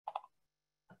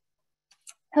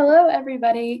Hello,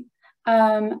 everybody.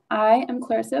 I am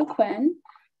Clarissa O'Quinn.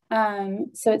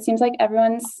 So it seems like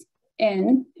everyone's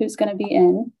in who's going to be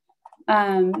in.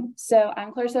 So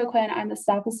I'm Clarissa O'Quinn. I'm the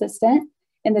staff assistant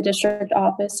in the district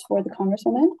office for the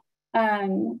Congresswoman.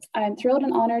 I'm thrilled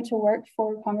and honored to work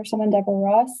for Congresswoman Deborah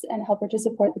Ross and help her to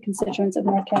support the constituents of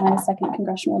North Carolina's 2nd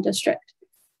Congressional District.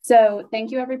 So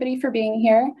thank you, everybody, for being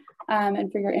here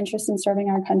and for your interest in serving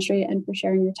our country and for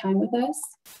sharing your time with us.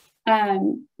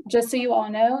 Just so you all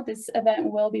know, this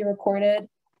event will be recorded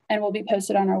and will be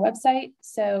posted on our website.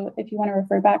 So if you want to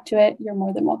refer back to it, you're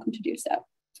more than welcome to do so.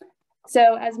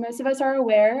 So as most of us are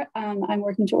aware, I'm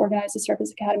working to organize the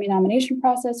Service Academy nomination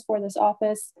process for this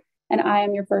office, and I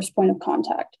am your first point of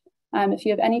contact. If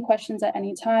you have any questions at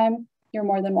any time, you're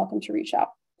more than welcome to reach out.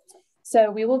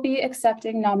 So we will be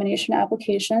accepting nomination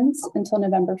applications until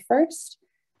November 1st,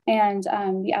 and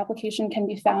the application can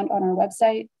be found on our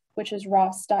website, which is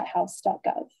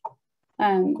ross.house.gov.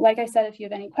 Like I said, if you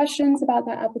have any questions about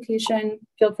that application,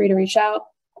 feel free to reach out.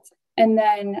 And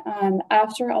then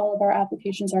after all of our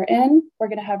applications are in, we're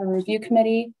going to have a review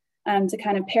committee to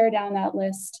kind of pare down that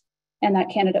list and that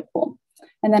candidate pool.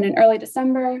 And then in early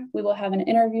December, we will have an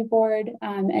interview board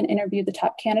and interview the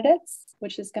top candidates,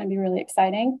 which is going to be really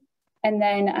exciting. And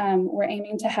then we're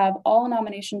aiming to have all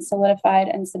nominations solidified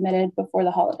and submitted before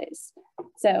the holidays.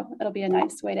 So it'll be a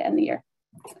nice way to end the year.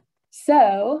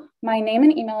 So my name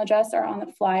and email address are on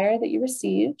the flyer that you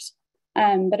received,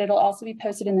 but it'll also be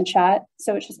posted in the chat.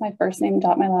 So it's just my first name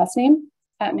dot my last name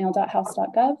at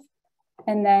mail.house.gov.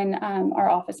 And then our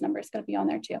office number is going to be on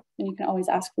there too. And you can always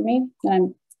ask for me, and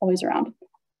I'm always around.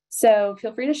 So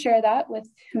feel free to share that with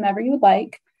whomever you would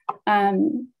like.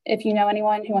 If you know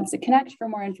anyone who wants to connect for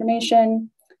more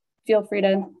information, feel free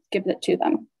to give it to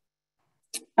them.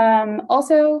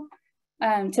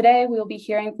 Today we will be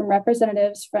hearing from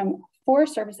representatives from 4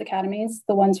 service academies,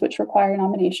 the ones which require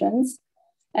nominations.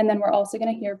 And then we're also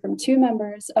going to hear from 2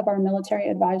 members of our military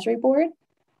advisory board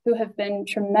who have been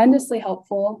tremendously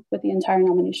helpful with the entire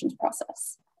nominations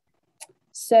process.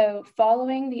 So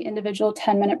following the individual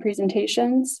 10-minute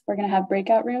presentations, we're going to have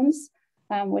breakout rooms,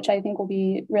 which I think will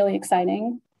be really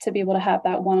exciting to be able to have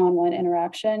that one-on-one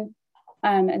interaction.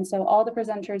 And so all the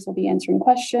presenters will be answering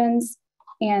questions,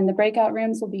 and the breakout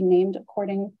rooms will be named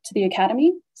according to the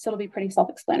academy. So it'll be pretty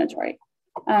self-explanatory.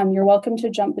 You're welcome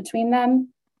to jump between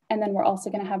them. And then we're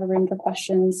also going to have a room for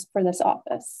questions for this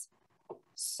office.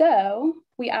 So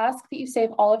we ask that you save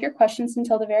all of your questions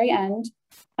until the very end.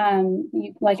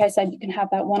 Like I said, you can have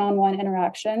that one-on-one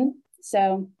interaction.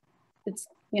 So it's,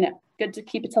 good to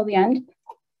keep it till the end.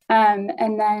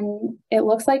 And then it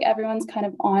looks like everyone's kind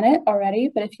of on it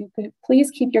already, but if you could please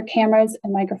keep your cameras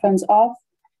and microphones off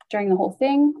during the whole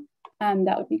thing,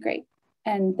 that would be great.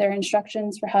 And there are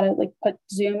instructions for how to put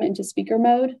Zoom into speaker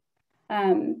mode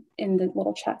in the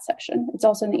little chat section. It's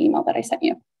also in the email that I sent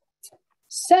you.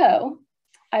 So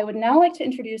I would now like to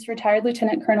introduce retired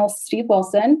Lieutenant Colonel Steve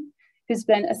Wilson, who's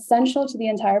been essential to the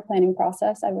entire planning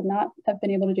process. I would not have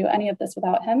been able to do any of this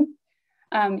without him.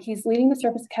 He's leading the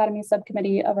Service Academy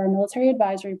subcommittee of our military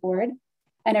advisory board,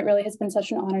 and it really has been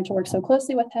such an honor to work so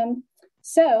closely with him.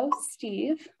 So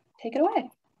Steve, take it away.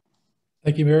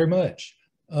 Thank you very much.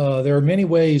 There are many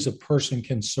ways a person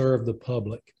can serve the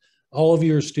public. All of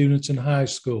you are students in high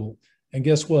school, and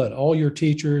guess what? All your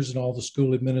teachers and all the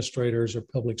school administrators are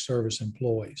public service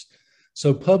employees.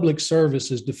 So public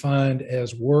service is defined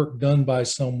as work done by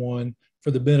someone for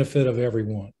the benefit of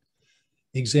everyone.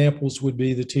 Examples would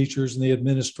be the teachers and the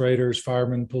administrators,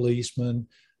 firemen, policemen,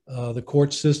 the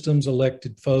court systems,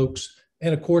 elected folks,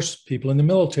 and of course, people in the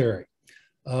military.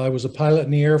 I was a pilot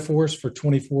in the Air Force for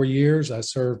 24 years. I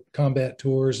served combat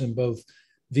tours in both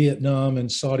Vietnam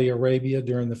and Saudi Arabia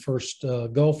during the first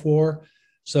Gulf War.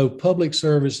 So public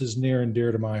service is near and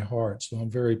dear to my heart. So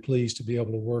I'm very pleased to be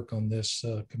able to work on this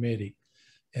committee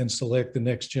and select the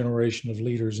next generation of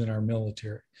leaders in our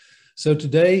military. So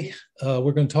today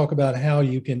we're going to talk about how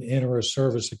you can enter a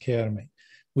service academy,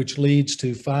 which leads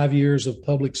to 5 years of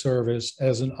public service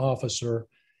as an officer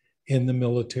in the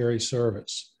military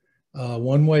service.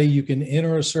 One way you can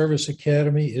enter a service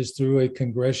academy is through a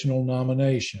congressional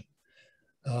nomination.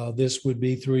 This would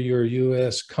be through your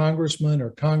U.S. congressman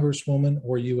or congresswoman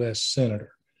or U.S.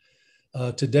 senator.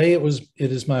 Today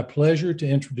it is my pleasure to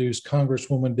introduce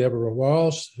Congresswoman Deborah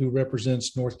Ross, who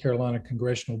represents North Carolina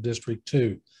Congressional District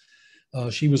 2.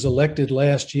 She was elected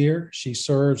last year. She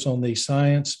serves on the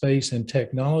Science, Space, and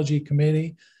Technology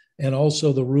Committee and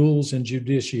also the Rules and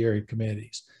Judiciary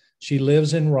Committees. She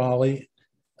lives in Raleigh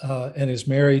and is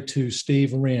married to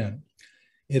Steve Wren.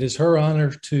 It is her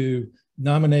honor to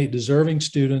nominate deserving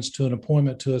students to an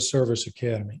appointment to a service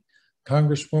academy.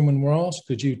 Congresswoman Ross,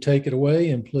 could you take it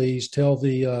away and please tell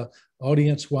the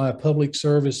audience why public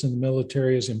service in the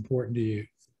military is important to you?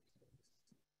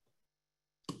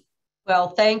 Well,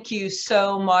 thank you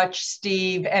so much,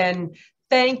 Steve, and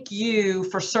thank you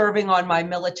for serving on my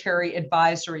military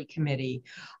advisory committee.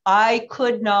 I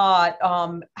could not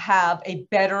have a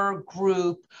better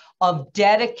group of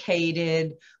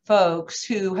dedicated folks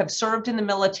who have served in the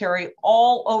military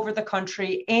all over the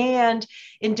country and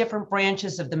in different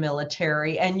branches of the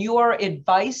military. And your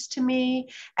advice to me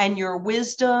and your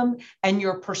wisdom and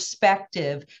your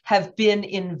perspective have been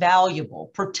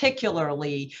invaluable,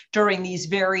 particularly during these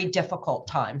very difficult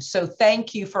times. So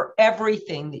thank you for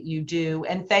everything that you do.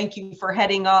 And thank you for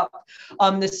heading up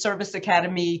this Service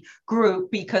Academy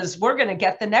group, because we're going to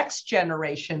get the next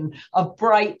generation of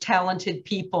bright, talented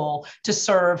people to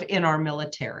serve in our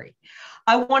military.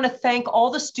 I want to thank all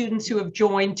the students who have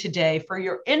joined today for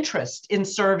your interest in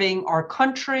serving our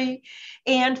country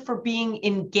and for being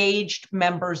engaged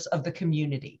members of the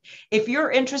community. If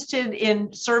you're interested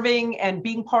in serving and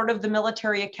being part of the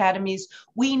military academies,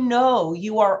 we know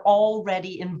you are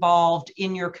already involved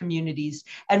in your communities,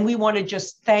 and we want to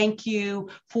just thank you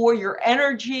for your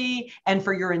energy and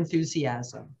for your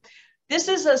enthusiasm. This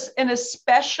is an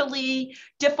especially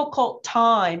difficult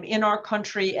time in our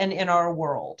country and in our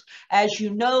world. As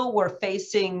you know, we're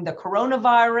facing the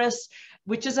coronavirus,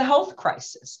 which is a health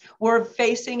crisis. We're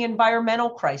facing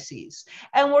environmental crises,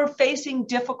 and we're facing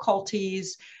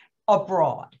difficulties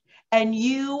abroad. And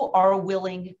you are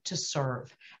willing to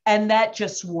serve, and that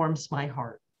just warms my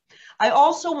heart. I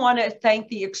also want to thank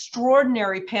the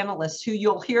extraordinary panelists who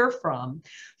you'll hear from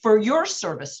for your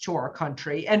service to our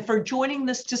country and for joining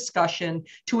this discussion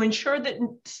to ensure that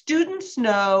students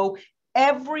know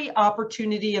every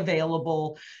opportunity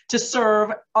available to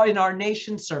serve in our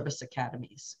nation's service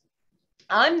academies.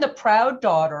 I'm the proud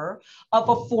daughter of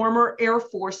a former Air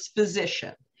Force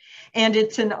physician, and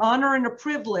it's an honor and a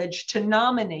privilege to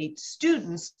nominate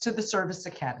students to the service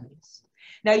academies.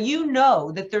 Now, you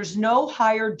know that there's no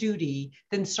higher duty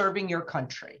than serving your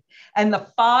country, and the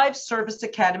 5 service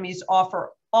academies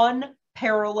offer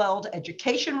unparalleled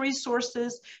education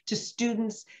resources to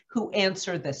students who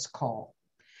answer this call.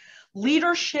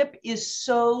 Leadership is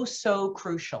so, so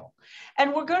crucial,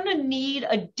 and we're going to need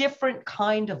a different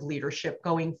kind of leadership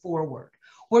going forward.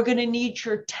 We're going to need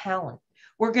your talent.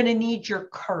 We're going to need your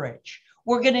courage.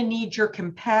 We're going to need your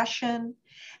compassion.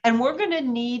 And we're going to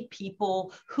need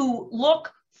people who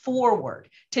look forward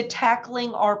to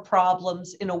tackling our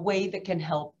problems in a way that can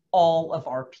help all of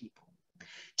our people.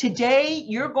 Today,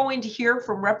 you're going to hear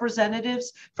from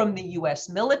representatives from the U.S.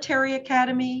 Military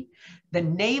Academy, the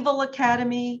Naval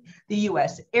Academy, the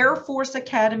U.S. Air Force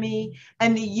Academy,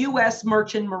 and the U.S.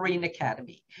 Merchant Marine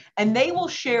Academy. And they will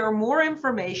share more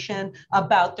information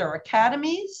about their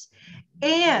academies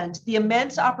and the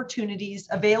immense opportunities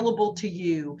available to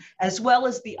you, as well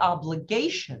as the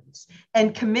obligations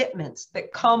and commitments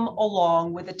that come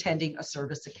along with attending a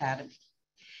service academy.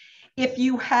 If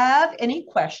you have any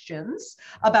questions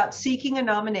about seeking a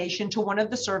nomination to one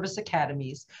of the service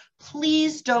academies,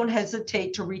 please don't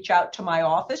hesitate to reach out to my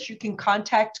office. You can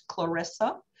contact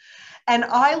Clarissa. And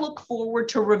I look forward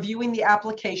to reviewing the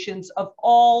applications of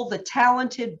all the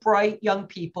talented, bright young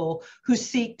people who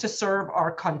seek to serve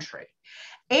our country.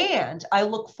 And I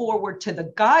look forward to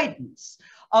the guidance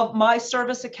of my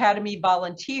Service Academy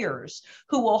volunteers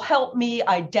who will help me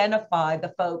identify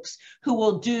the folks who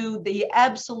will do the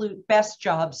absolute best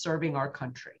job serving our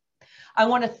country. I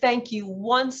want to thank you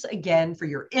once again for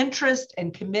your interest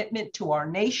and commitment to our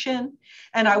nation.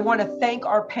 And I want to thank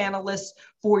our panelists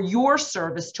for your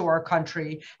service to our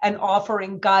country and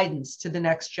offering guidance to the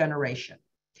next generation.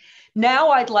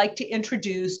 Now I'd like to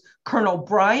introduce Colonel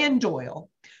Brian Doyle,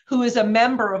 who is a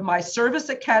member of my Service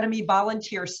Academy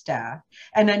volunteer staff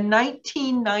and a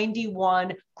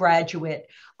 1991 graduate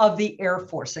of the Air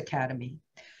Force Academy.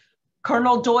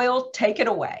 Colonel Doyle, take it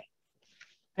away.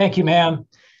 Thank you, ma'am.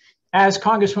 As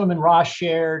Congresswoman Ross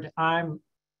shared, I'm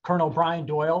Colonel Brian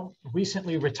Doyle,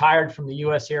 recently retired from the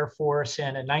U.S. Air Force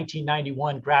and a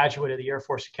 1991 graduate of the Air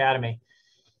Force Academy.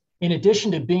 In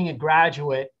addition to being a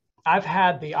graduate, I've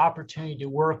had the opportunity to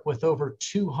work with over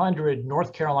 200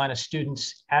 North Carolina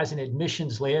students as an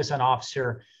admissions liaison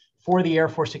officer for the Air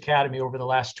Force Academy over the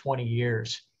last 20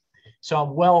 years. So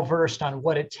I'm well versed on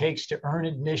what it takes to earn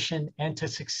admission and to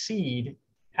succeed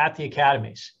at the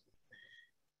academies.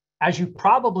 As you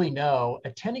probably know,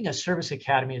 attending a service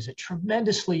academy is a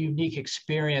tremendously unique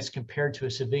experience compared to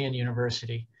a civilian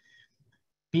university.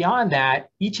 Beyond that,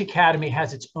 each academy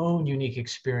has its own unique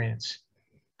experience.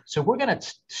 So we're going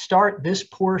to start this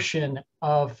portion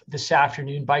of this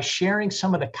afternoon by sharing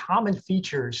some of the common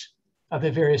features of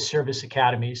the various service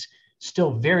academies,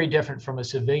 still very different from a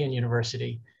civilian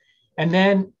university. And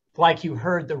then, like you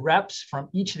heard, the reps from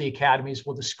each of the academies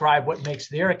will describe what makes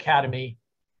their academy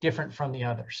different from the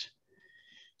others.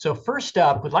 So first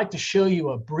up, we'd like to show you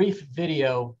a brief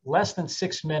video, less than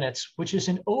 6 minutes, which is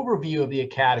an overview of the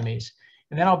academies.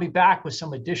 And then I'll be back with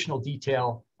some additional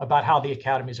detail about how the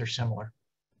academies are similar.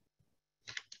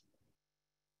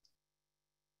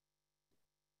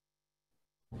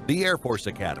 The Air Force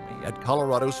Academy at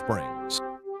Colorado Springs,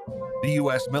 the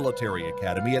U.S. Military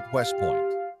Academy at West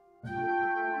Point,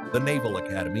 the Naval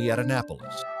Academy at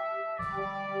Annapolis,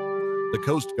 the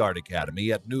Coast Guard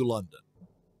Academy at New London,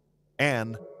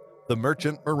 and the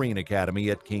Merchant Marine Academy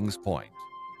at Kings Point.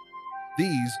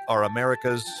 These are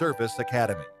America's service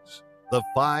academies, the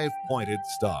five-pointed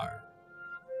star.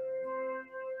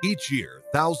 Each year,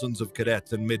 thousands of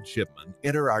cadets and midshipmen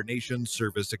enter our nation's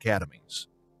service academies.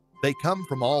 They come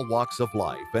from all walks of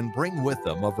life and bring with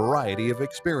them a variety of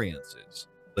experiences.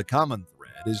 The common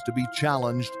thread is to be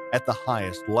challenged at the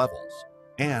highest levels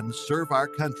and serve our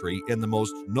country in the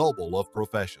most noble of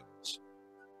professions.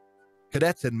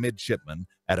 Cadets and midshipmen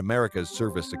at America's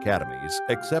service academies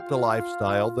accept a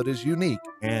lifestyle that is unique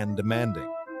and demanding.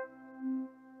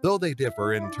 Though they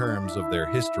differ in terms of their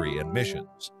history and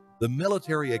missions, the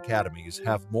military academies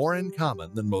have more in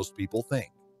common than most people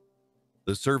think.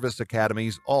 The service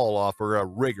academies all offer a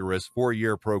rigorous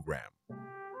 4-year program.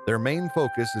 Their main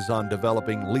focus is on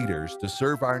developing leaders to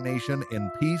serve our nation in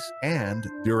peace and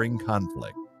during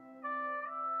conflict.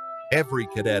 Every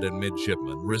cadet and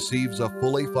midshipman receives a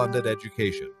fully funded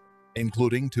education,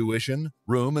 including tuition,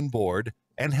 room and board,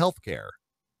 and health care.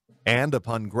 And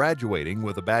upon graduating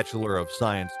with a Bachelor of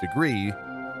Science degree,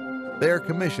 they are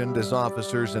commissioned as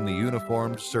officers in the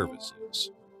uniformed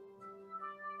services.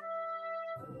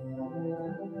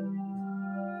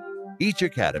 Each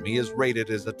academy is rated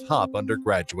as a top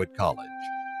undergraduate college.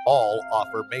 All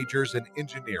offer majors in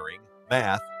engineering,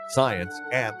 math, science,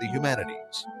 and the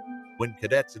humanities. When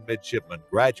cadets and midshipmen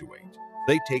graduate,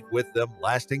 they take with them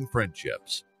lasting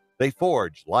friendships. They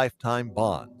forge lifetime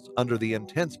bonds under the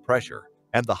intense pressure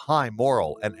and the high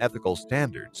moral and ethical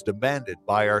standards demanded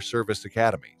by our service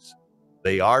academies.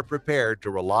 They are prepared to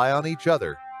rely on each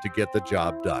other to get the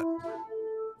job done.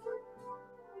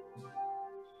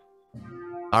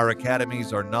 Our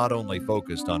academies are not only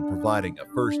focused on providing a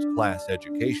first-class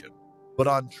education, but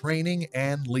on training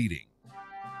and leading.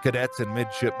 Cadets and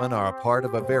midshipmen are a part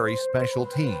of a very special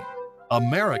team,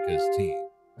 America's team.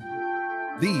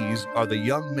 These are the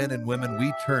young men and women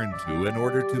we turn to in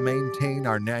order to maintain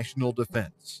our national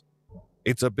defense.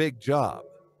 It's a big job,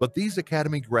 but these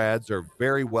academy grads are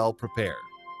very well prepared.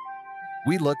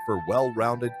 We look for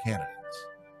well-rounded candidates,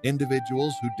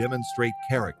 individuals who demonstrate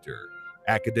character,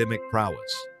 academic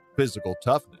prowess, physical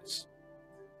toughness,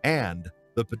 and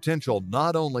the potential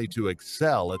not only to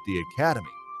excel at the academy,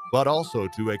 but also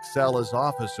to excel as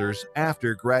officers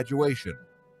after graduation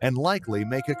and likely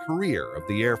make a career of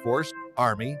the Air Force,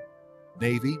 Army,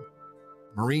 Navy,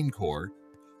 Marine Corps,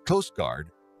 Coast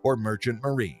Guard, or Merchant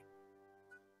Marine.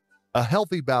 A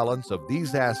healthy balance of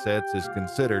these assets is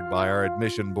considered by our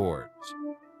admission boards.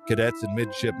 Cadets and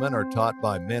midshipmen are taught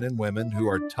by men and women who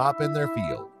are top in their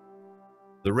field.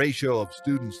 The ratio of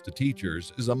students to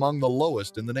teachers is among the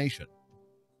lowest in the nation.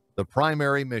 The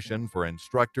primary mission for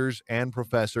instructors and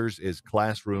professors is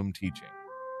classroom teaching.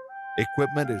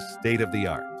 Equipment is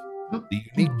state-of-the-art. The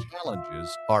unique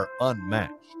challenges are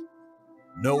unmatched.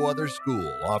 No other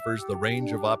school offers the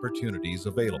range of opportunities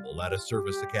available at a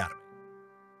service academy.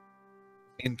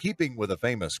 In keeping with a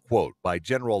famous quote by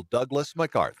General Douglas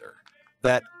MacArthur,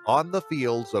 that on the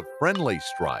fields of friendly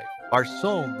strife are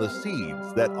sown the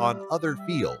seeds that on other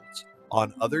fields,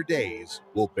 on other days,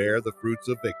 will bear the fruits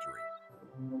of victory.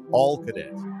 All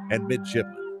cadets and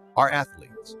midshipmen are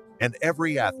athletes, and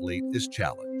every athlete is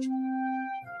challenged.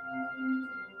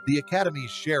 The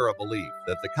academies share a belief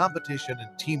that the competition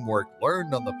and teamwork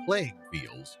learned on the playing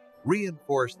fields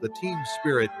reinforce the team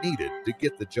spirit needed to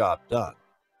get the job done.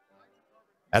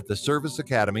 At the service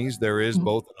academies, there is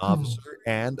both an officer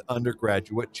and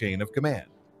undergraduate chain of command.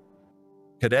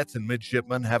 Cadets and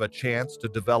midshipmen have a chance to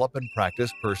develop and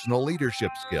practice personal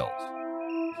leadership skills.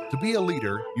 To be a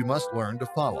leader, you must learn to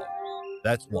follow.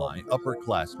 That's why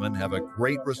upperclassmen have a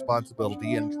great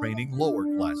responsibility in training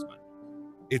lowerclassmen.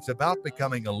 It's about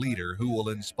becoming a leader who will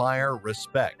inspire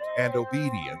respect and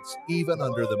obedience even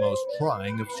under the most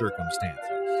trying of circumstances.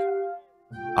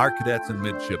 Our cadets and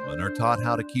midshipmen are taught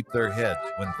how to keep their heads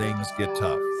when things get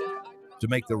tough, to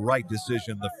make the right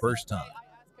decision the first time.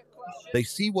 They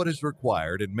see what is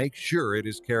required and make sure it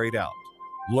is carried out,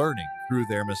 learning through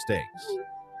their mistakes.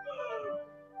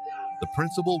 the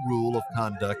principal rule of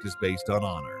conduct is based on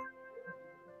honor.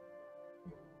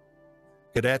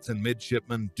 Cadets and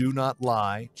midshipmen do not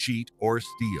lie, cheat, or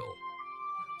steal.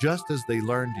 Just as they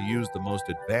learn to use the most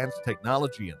advanced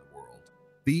technology in the world,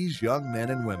 these young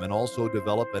men and women also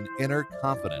develop an inner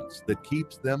confidence that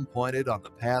keeps them pointed on the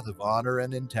path of honor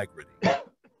and integrity.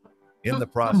 In the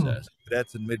process,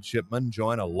 cadets and midshipmen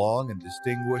join a long and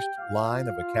distinguished line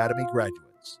of Academy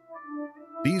graduates.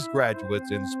 These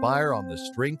graduates inspire on the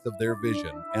strength of their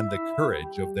vision and the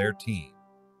courage of their team.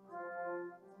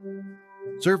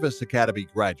 Service Academy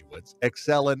graduates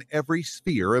excel in every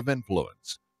sphere of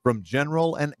influence, from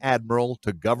general and admiral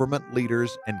to government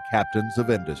leaders and captains of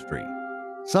industry.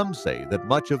 Some say that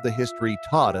much of the history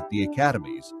taught at the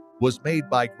academies was made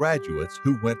by graduates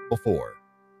who went before.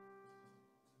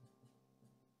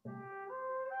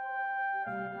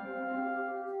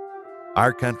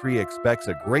 Our country expects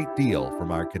a great deal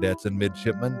from our cadets and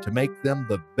midshipmen to make them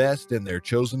the best in their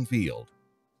chosen field.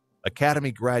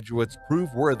 Academy graduates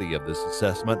prove worthy of this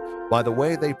assessment by the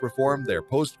way they perform their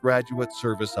postgraduate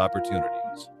service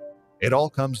opportunities. It all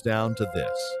comes down to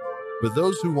this: for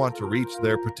those who want to reach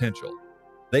their potential,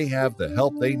 they have the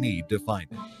help they need to find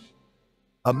it.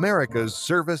 America's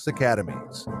Service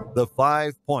Academies, the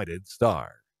Five-Pointed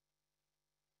Star.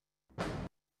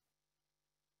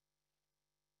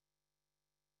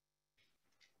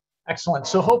 Excellent.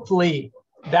 So hopefully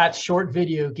that short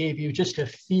video gave you just a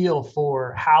feel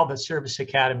for how the service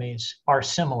academies are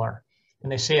similar.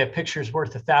 And they say a picture's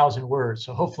worth 1,000 words.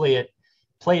 So hopefully it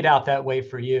played out that way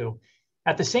for you.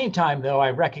 At the same time, though,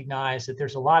 I recognize that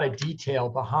there's a lot of detail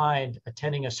behind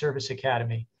attending a service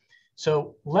academy.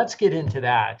 So let's get into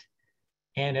that.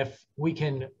 And if we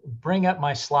can bring up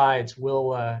my slides,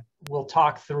 we'll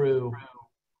talk through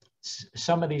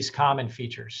some of these common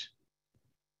features.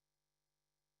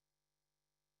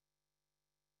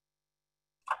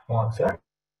 One sec.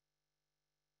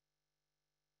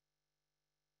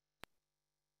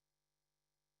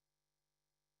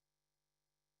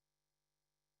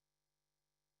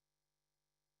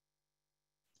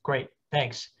 Great,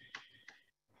 thanks.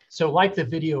 So like the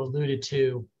video alluded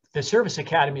to, the service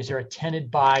academies are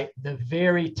attended by the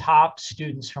very top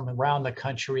students from around the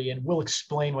country, and we'll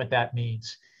explain what that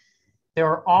means. There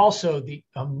are also the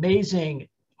amazing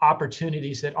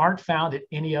opportunities that aren't found at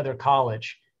any other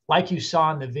college. Like you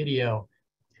saw in the video,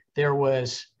 there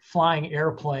was flying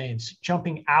airplanes,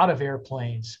 jumping out of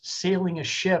airplanes, sailing a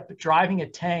ship, driving a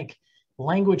tank,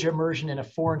 language immersion in a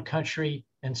foreign country,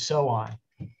 and so on.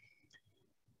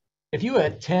 If you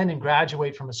attend and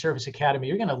graduate from a service academy,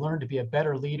 you're going to learn to be a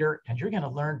better leader, and you're going to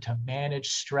learn to manage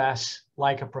stress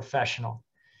like a professional.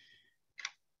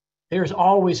 There's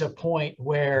always a point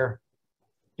where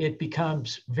it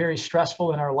becomes very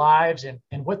stressful in our lives.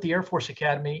 And what the Air Force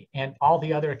Academy and all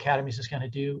the other academies is going to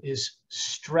do is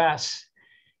stress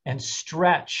and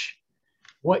stretch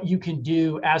what you can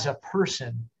do as a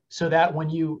person, so that when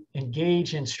you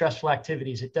engage in stressful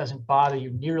activities, it doesn't bother you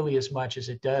nearly as much as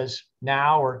it does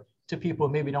now, or to people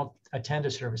who maybe don't attend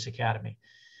a service academy.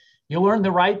 You'll learn the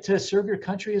right to serve your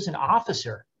country as an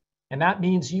officer. And that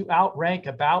means you outrank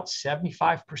about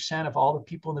 75% of all the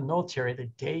people in the military the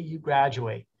day you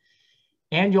graduate.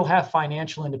 And you'll have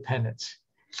financial independence.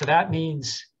 So that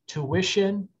means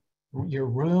tuition, your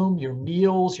room, your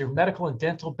meals, your medical and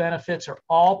dental benefits are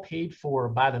all paid for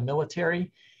by the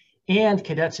military, and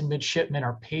cadets and midshipmen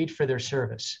are paid for their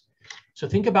service. So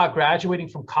think about graduating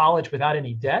from college without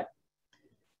any debt,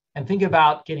 and think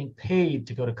about getting paid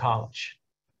to go to college.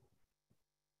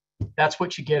 That's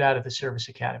what you get out of the service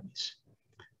academies.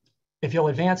 If you'll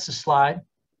advance the slide.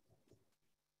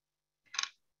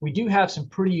 We do have some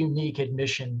pretty unique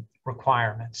admission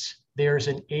requirements. There's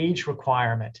an age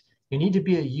requirement. You need to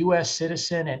be a US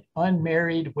citizen and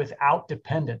unmarried without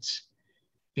dependents,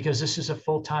 because this is a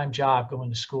full-time job going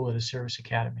to school at a service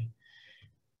academy.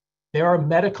 There are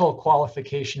medical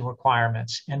qualification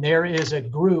requirements, and there is a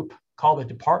group called the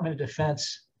Department of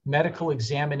Defense Medical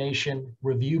Examination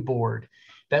Review Board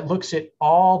that looks at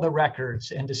all the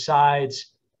records and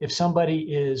decides if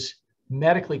somebody is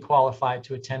medically qualified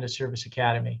to attend a service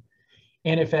academy.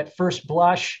 And if at first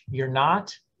blush you're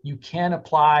not, you can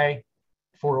apply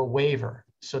for a waiver.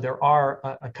 So there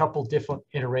are a couple different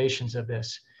iterations of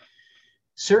this.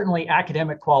 Certainly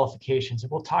academic qualifications,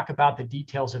 and we'll talk about the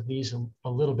details of these a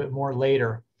little bit more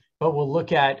later, but we'll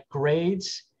look at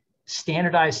grades,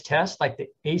 standardized tests like the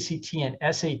ACT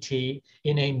and SAT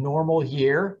in a normal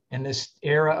year. In this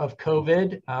era of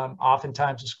COVID,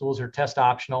 oftentimes the schools are test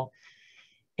optional,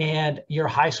 and your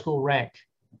high school rank.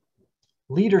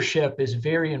 Leadership is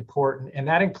very important, and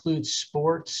that includes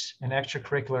sports and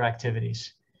extracurricular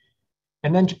activities.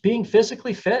 And then being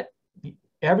physically fit,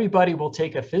 everybody will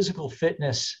take a physical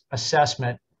fitness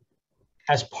assessment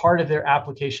as part of their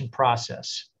application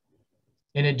process.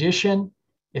 In addition,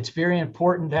 it's very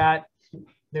important that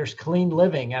there's clean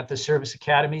living at the service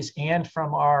academies and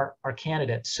from our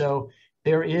candidates. So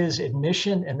there is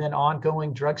admission and then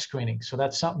ongoing drug screening. So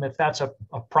that's something, if that's a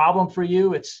problem for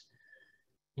you, it's,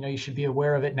 you should be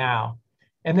aware of it now.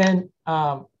 And then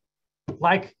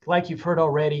like you've heard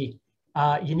already,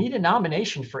 you need a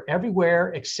nomination for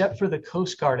everywhere except for the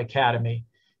Coast Guard Academy,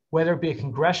 whether it be a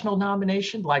congressional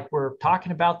nomination like we're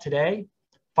talking about today,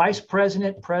 vice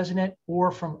president, president,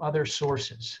 or from other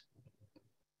sources.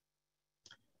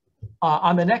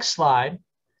 On the next slide,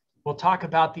 we'll talk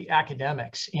about the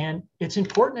academics. And it's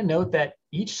important to note that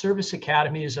each service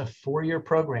academy is a 4-year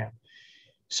program.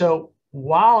 So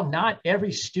while not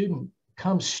every student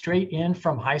comes straight in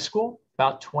from high school,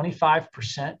 about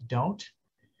 25% don't,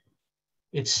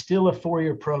 it's still a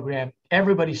 4-year program.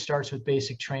 Everybody starts with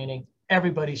basic training.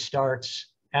 Everybody starts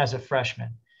as a freshman.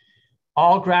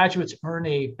 All graduates earn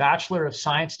a Bachelor of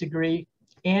Science degree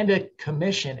and a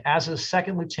commission as a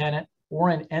second lieutenant or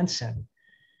an ensign.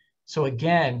 So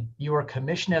again, you are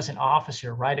commissioned as an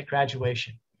officer right at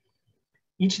graduation.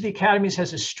 Each of the academies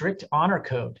has a strict honor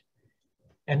code.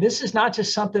 And this is not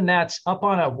just something that's up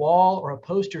on a wall or a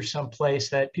poster someplace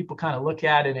that people kind of look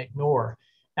at and ignore.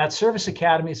 At service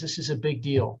academies, this is a big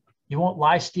deal. You won't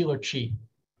lie, steal, or cheat.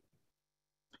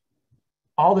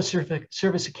 All the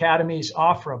service academies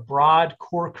offer a broad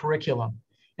core curriculum.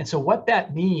 And so what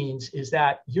that means is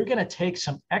that you're going to take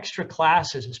some extra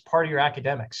classes as part of your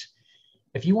academics.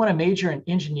 If you want to major in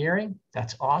engineering,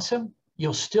 that's awesome.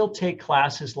 You'll still take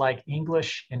classes like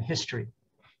English and history.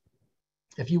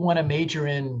 If you want to major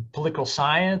in political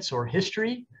science or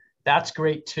history, that's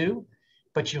great too,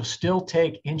 but you'll still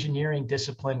take engineering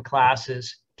discipline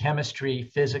classes, chemistry,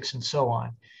 physics, and so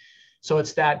on. So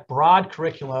it's that broad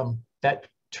curriculum that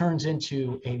turns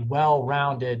into a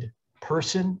well-rounded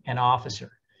person and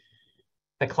officer.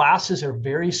 The classes are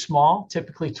very small,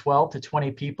 typically 12 to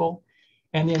 20 people,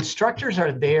 and the instructors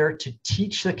are there to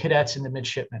teach the cadets and the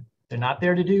midshipmen. They're not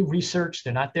there to do research.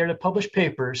 They're not there to publish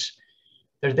papers.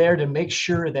 They're there to make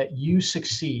sure that you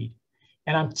succeed.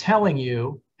 And I'm telling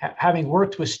you, having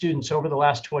worked with students over the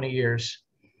last 20 years,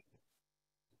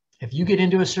 if you get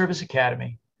into a service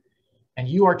academy and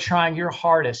you are trying your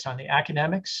hardest on the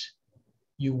academics,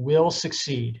 you will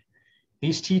succeed.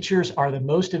 These teachers are the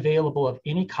most available of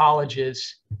any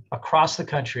colleges across the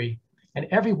country, and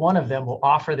every one of them will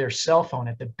offer their cell phone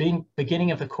at the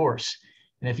beginning of the course.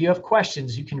 And if you have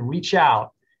questions, you can reach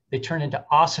out. They turn into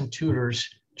awesome tutors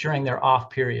during their off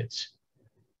periods.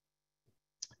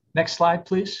 Next slide,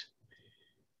 please.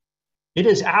 It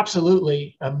is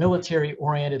absolutely a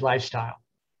military-oriented lifestyle,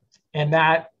 and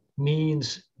that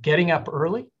means getting up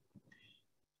early,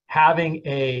 having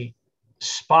a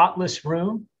spotless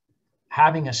room,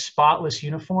 having a spotless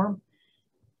uniform.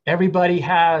 Everybody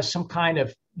has some kind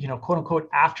of, quote unquote,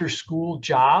 after school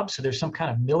job. So there's some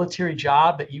kind of military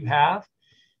job that you have.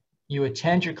 You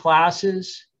attend your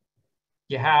classes,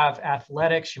 you have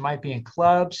athletics, you might be in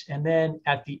clubs. And then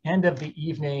at the end of the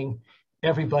evening,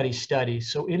 everybody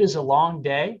studies. So it is a long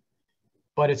day,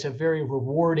 but it's a very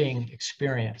rewarding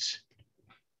experience.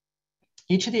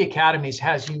 Each of the academies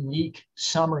has unique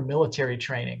summer military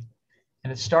training.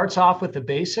 And it starts off with the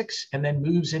basics and then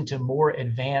moves into more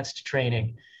advanced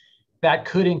training. That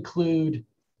could include,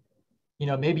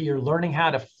 maybe you're learning how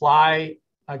to fly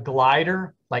a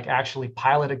glider, like actually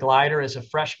pilot a glider as a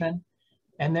freshman.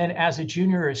 And then as a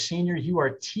junior or a senior, you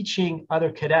are teaching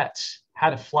other cadets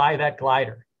how to fly that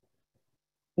glider,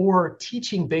 or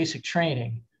teaching basic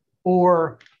training,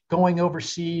 or going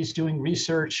overseas, doing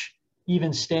research,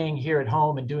 even staying here at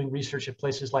home and doing research at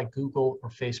places like Google or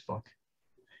Facebook.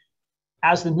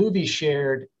 As the movie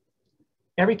shared,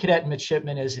 every cadet and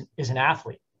midshipman is an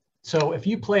athlete. So if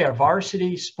you play a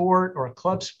varsity sport or a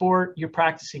club sport, you're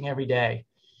practicing every day.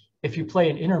 If you play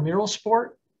an intramural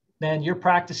sport, then you're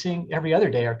practicing every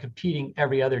other day or competing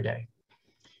every other day.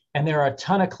 And there are a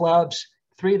ton of clubs.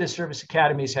 3 of the service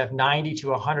academies have 90 to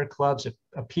 100 clubs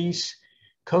apiece.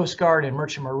 Coast Guard and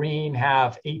Merchant Marine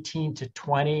have 18 to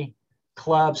 20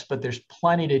 clubs, but there's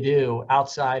plenty to do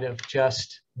outside of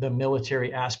just the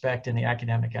military aspect and the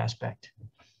academic aspect.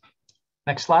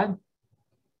 Next slide.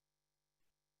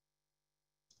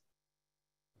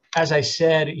 As I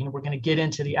said, we're going to get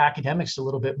into the academics a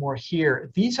little bit more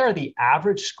here. These are the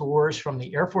average scores from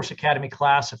the Air Force Academy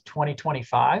class of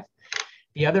 2025.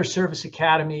 The other service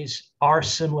academies are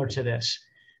similar to this.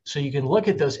 So you can look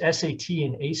at those SAT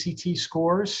and ACT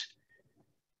scores.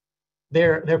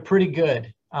 They're pretty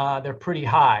good. They're pretty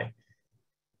high.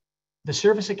 The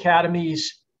service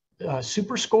academies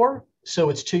super score. So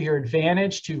it's to your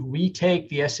advantage to retake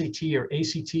the SAT or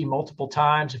ACT multiple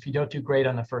times if you don't do great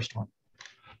on the first one.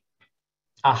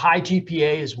 A high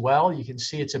GPA as well. You can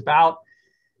see it's about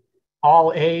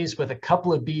all A's with a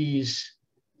couple of B's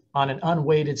on an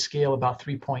unweighted scale, about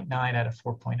 3.9 out of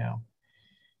 4.0.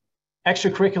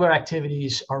 Extracurricular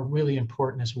activities are really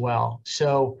important as well.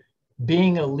 So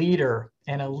being a leader,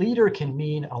 and a leader can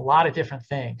mean a lot of different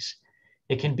things.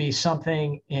 It can be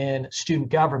something in student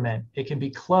government. It can be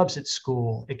clubs at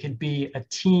school. It can be a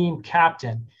team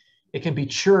captain. It can be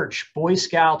church, Boy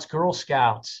Scouts, Girl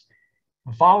Scouts,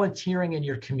 volunteering in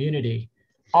your community.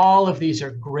 All of these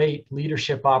are great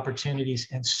leadership opportunities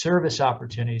and service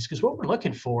opportunities, because what we're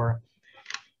looking for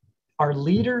are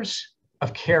leaders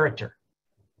of character.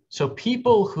 So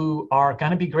people who are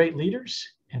going to be great leaders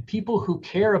and people who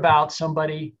care about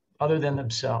somebody other than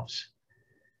themselves.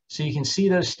 So you can see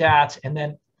those stats. And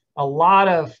then a lot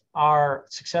of our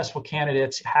successful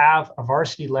candidates have a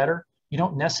varsity letter. You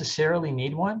don't necessarily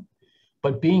need one,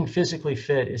 but being physically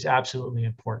fit is absolutely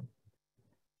important.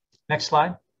 Next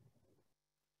slide.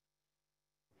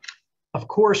 Of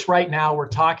course, right now we're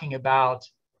talking about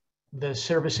the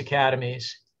service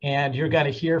academies, and you're going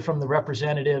to hear from the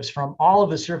representatives from all of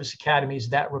the service academies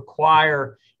that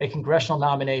require a congressional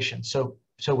nomination. So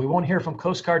we won't hear from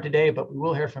Coast Guard today, but we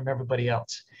will hear from everybody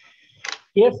else.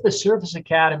 If the service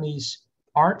academies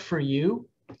aren't for you,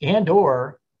 and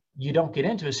or you don't get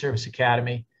into a service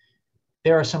academy,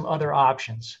 there are some other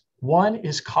options. One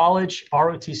is college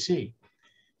ROTC.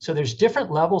 So there's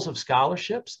different levels of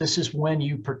scholarships. This is when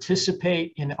you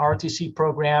participate in the ROTC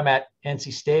program at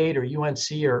NC State or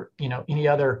UNC or any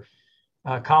other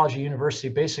college or university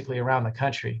basically around the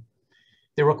country.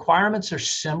 The requirements are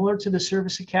similar to the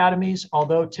service academies,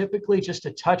 although typically just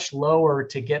a touch lower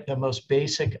to get the most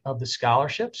basic of the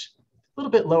scholarships, a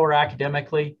little bit lower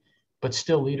academically, but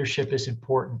still leadership is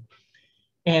important.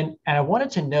 And I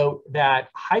wanted to note that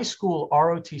high school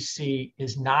ROTC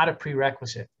is not a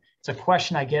prerequisite. It's a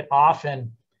question I get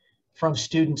often from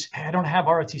students. Hey, I don't have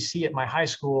ROTC at my high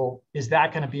school. Is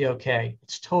that going to be okay?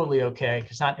 It's totally okay,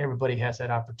 because not everybody has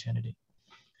that opportunity.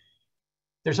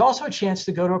 There's also a chance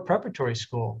to go to a preparatory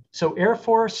school. So Air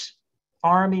Force,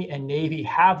 Army, and Navy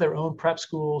have their own prep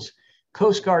schools.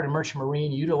 Coast Guard and Merchant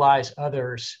Marine utilize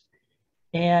others.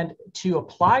 And to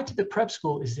apply to the prep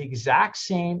school is the exact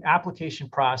same application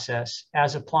process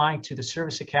as applying to the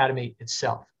service academy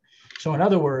itself. So in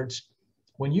other words,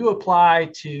 when you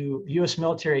apply to the U.S.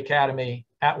 Military Academy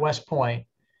at West Point,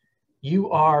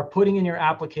 you are putting in your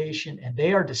application and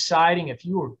they are deciding if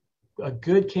you are a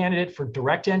good candidate for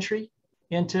direct entry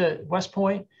into West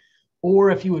Point or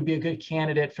if you would be a good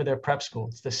candidate for their prep school.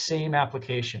 It's the same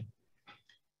application.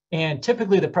 And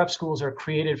typically the prep schools are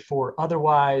created for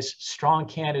otherwise strong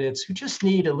candidates who just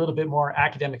need a little bit more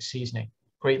academic seasoning.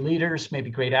 Great leaders, maybe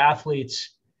great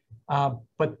athletes,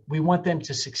 but we want them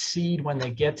to succeed when they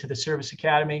get to the service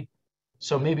academy.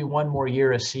 So maybe one more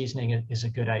year of seasoning is a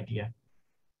good idea.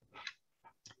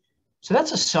 So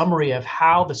that's a summary of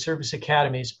how the service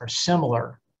academies are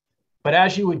similar. But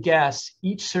as you would guess,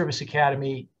 each service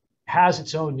academy has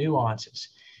its own nuances.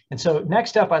 And so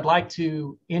next up, I'd like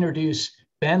to introduce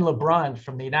Ben LeBrun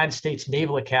from the United States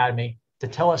Naval Academy to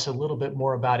tell us a little bit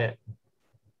more about it.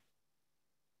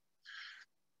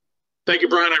 Thank you,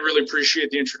 Brian. I really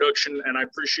appreciate the introduction, and I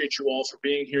appreciate you all for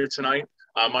being here tonight.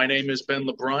 My name is Ben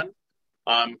LeBrun.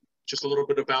 Just a little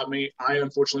bit about me. I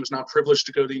unfortunately was not privileged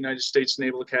to go to the United States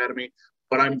Naval Academy,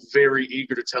 but I'm very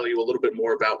eager to tell you a little bit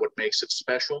more about what makes it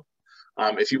special.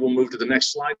 If you will move to the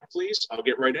next slide, please, I'll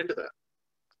get right into that.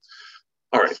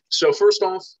 All right, so first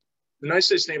off, the United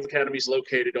States Naval Academy is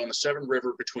located on the Severn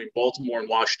River between Baltimore and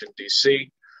Washington,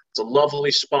 D.C. It's a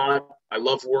lovely spot. I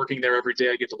love working there every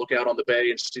day. I get to look out on the bay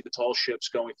and see the tall ships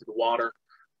going through the water.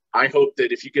 I hope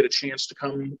that if you get a chance to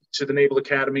come to the Naval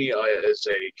Academy as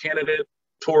a candidate,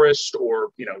 tourist, or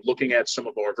looking at some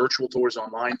of our virtual tours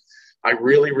online, I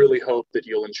really, really hope that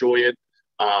you'll enjoy it.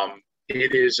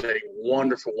 It is a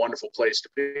wonderful, wonderful place to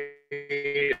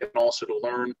be and also to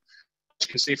learn. As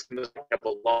you can see from this, we have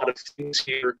a lot of things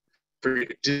here for you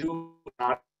to do.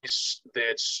 That's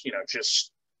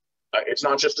just it's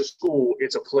not just a school,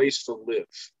 it's a place to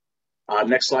live.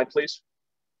 Next slide, please.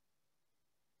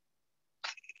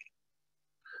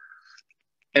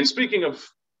 And speaking of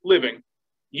living,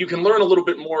 you can learn a little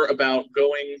bit more about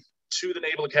going to the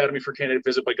Naval Academy for candidate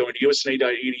visit by going to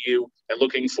usna.edu and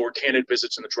looking for candidate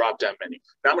visits in the drop-down menu.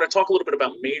 Now I'm going to talk a little bit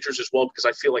about majors as well, because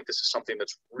I feel like this is something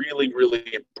that's really,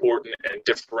 really important and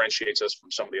differentiates us from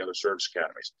some of the other service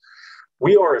academies.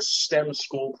 We are a STEM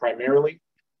school primarily.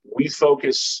 We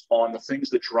focus on the things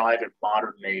that drive a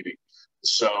modern Navy.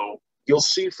 So you'll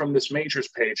see from this majors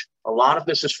page, a lot of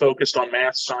this is focused on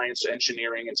math, science,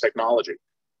 engineering, and technology.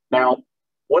 Now,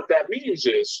 what that means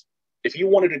is, if you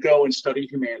wanted to go and study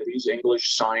humanities,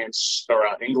 English, science, or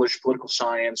English, political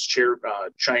science,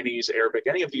 Chinese, Arabic,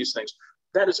 any of these things,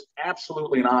 that is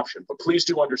absolutely an option. But please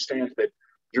do understand that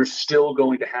you're still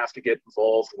going to have to get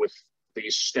involved with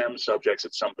these STEM subjects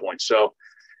at some point. So,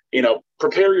 you know,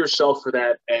 prepare yourself for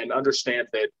that and understand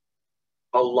that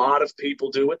a lot of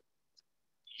people do it.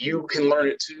 You can learn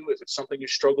it too. If it's something you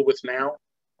struggle with now,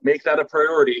 make that a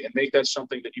priority and make that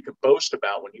something that you can boast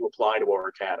about when you apply to our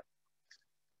academy.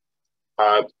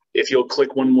 If you'll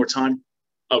click one more time.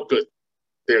 Oh, good.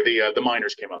 There, the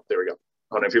minors came up. There we go.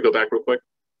 Hold on, if you go back real quick.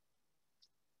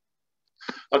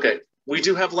 Okay, we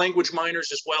do have language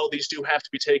minors as well. These do have to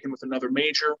be taken with another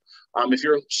major. If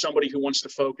you're somebody who wants to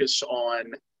focus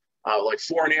on like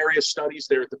foreign area studies,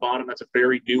 there at the bottom, that's a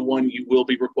very new one. You will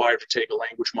be required to take a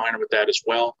language minor with that as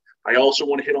well. I also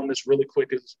want to hit on this really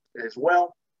quick as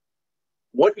well.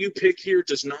 What you pick here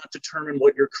does not determine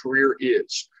what your career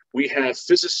is. We have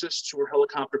physicists who are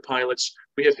helicopter pilots.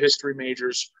 We have history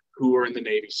majors who are in the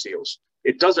Navy SEALs.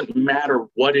 It doesn't matter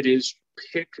what it is you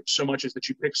pick, so much as that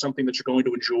you pick something that you're going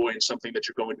to enjoy and something that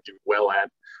you're going to do well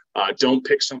at. Don't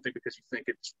pick something because you think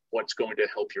it's what's going to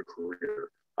help your career.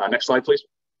 Next slide, please.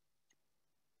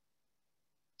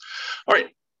 All right,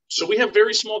 so we have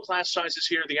very small class sizes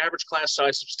here. The average class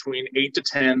size is between 8 to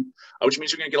 10, which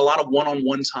means you're going to get a lot of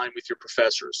one-on-one time with your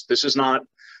professors. This is not,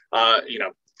 you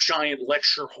know, giant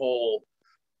lecture hall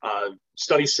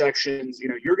study sections. You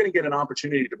know, you're going to get an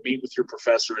opportunity to meet with your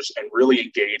professors and really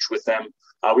engage with them.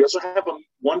 We also have a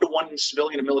 1-to-1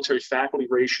 civilian and military faculty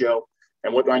ratio.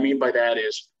 And what I mean by that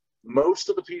is most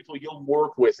of the people you'll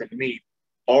work with and meet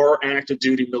are active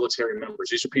duty military members.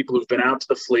 These are people who've been out to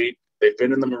the fleet, they've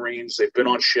been in the Marines, they've been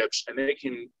on ships, and they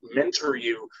can mentor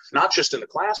you, not just in the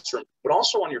classroom, but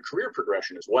also on your career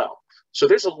progression as well. So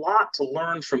there's a lot to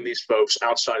learn from these folks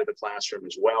outside of the classroom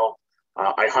as well.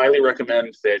 I highly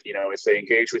recommend that, you know, if they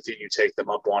engage with you, you take them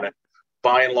up on it.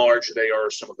 By and large, they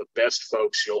are some of the best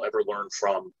folks you'll ever learn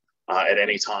from at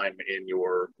any time in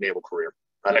your naval career.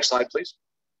 Next slide, please.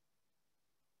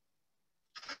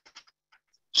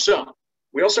 So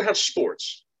we also have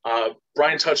sports.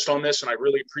 Brian touched on this, and I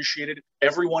really appreciate it.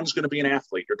 Everyone's going to be an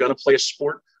athlete. You're going to play a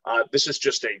sport. This is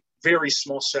just a very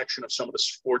small section of some of the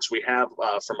sports we have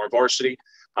from our varsity.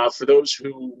 For those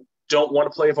who don't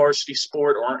want to play a varsity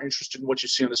sport or aren't interested in what you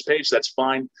see on this page, that's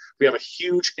fine. We have a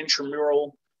huge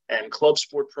intramural and club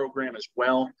sport program as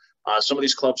well. Some of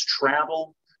these clubs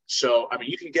travel. So, I mean,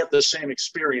 you can get the same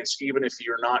experience even if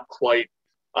you're not quite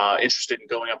interested in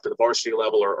going up to the varsity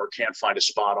level or can't find a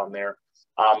spot on there.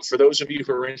 For those of you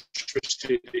who are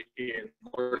interested in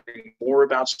learning more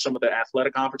about some of the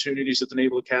athletic opportunities at the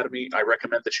Naval Academy, I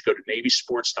recommend that you go to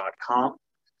navysports.com.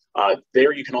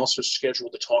 There you can also schedule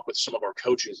to talk with some of our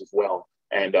coaches as well,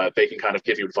 and they can kind of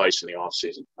give you advice in the off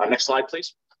season. Next slide,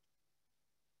 please.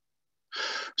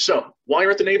 So while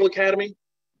you're at the Naval Academy,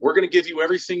 we're going to give you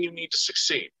everything you need to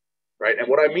succeed, right? And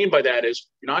what I mean by that is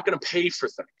you're not going to pay for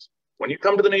things. When you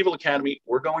come to the Naval Academy,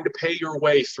 we're going to pay your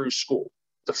way through school,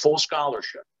 the full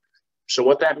scholarship. So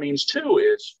what that means too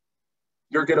is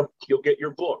you'll get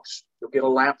your books, you'll get a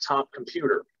laptop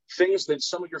computer, things that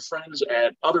some of your friends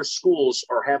at other schools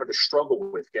are having to struggle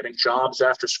with, getting jobs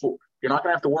after school. You're not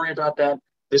going to have to worry about that.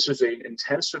 This is an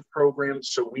intensive program,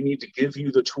 so we need to give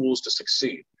you the tools to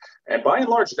succeed. And by and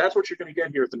large, that's what you're going to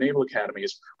get here at the Naval Academy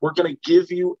is we're going to give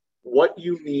you what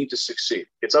you need to succeed.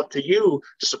 It's up to you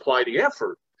to supply the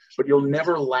effort, but you'll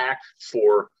never lack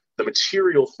for the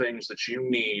material things that you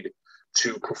need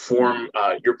to perform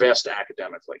your best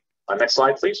academically. Next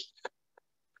slide, please.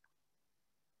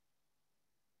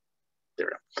 There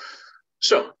we go.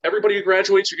 So everybody who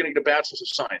graduates, you're going to get a Bachelor's of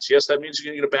Science. Yes, that means you're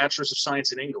going to get a Bachelor's of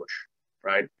Science in English,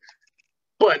 right?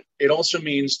 But it also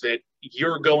means that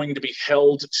you're going to be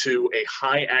held to a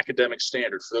high academic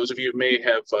standard. For those of you who may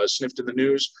have sniffed in the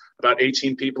news, about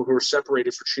 18 people who were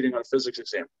separated for cheating on a physics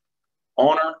exam.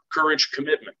 Honor, courage,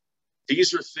 commitment.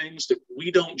 These are things that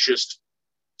we don't just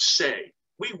say,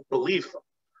 we believe them.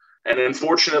 And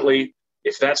unfortunately,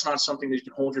 if that's not something that you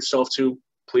can hold yourself to,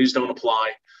 please don't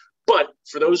apply. But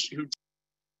for those who your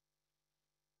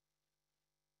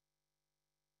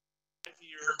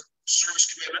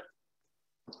service commitment,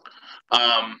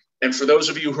 and for those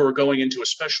of you who are going into a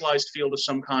specialized field of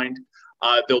some kind,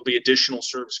 there'll be additional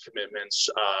service commitments.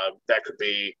 That could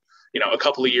be, you know, a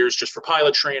couple of years just for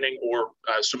pilot training, or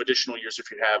some additional years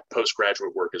if you have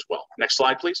postgraduate work as well. Next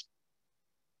slide, please.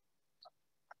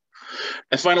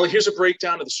 And finally, here's a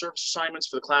breakdown of the service assignments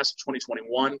for the class of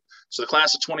 2021. So the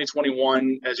class of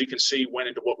 2021, as you can see, went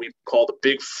into what we call the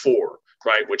big four,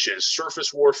 right? Which is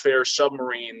surface warfare,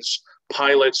 submarines,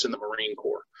 pilots, and the Marine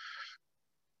Corps.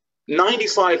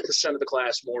 95% of the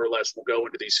class, more or less, will go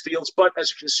into these fields. But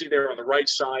as you can see there on the right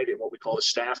side, in what we call the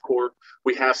staff corps,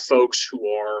 we have folks who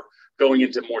are going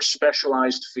into more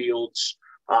specialized fields.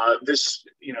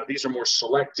 These are more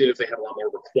selective. They have a lot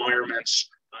more requirements.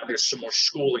 There's some more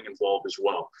schooling involved as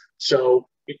well. So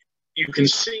you can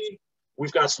see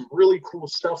we've got some really cool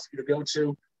stuff for you to go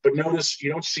to, but notice you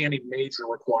don't see any major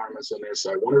requirements in there.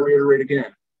 So I want to reiterate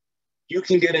again, you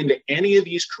can get into any of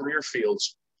these career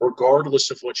fields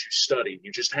regardless of what you study.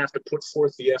 You just have to put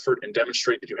forth the effort and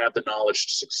demonstrate that you have the knowledge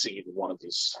to succeed in one of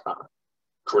these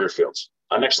career fields.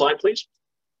 Next slide, please.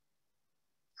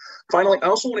 Finally, I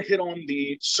also want to hit on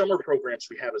the summer programs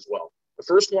we have as well. The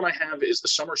first one I have is the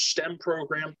summer STEM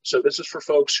program. So this is for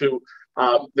folks who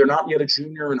they're not yet a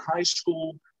junior in high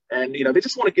school, and they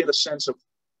just want to get a sense of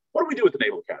what do we do at the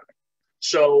Naval Academy.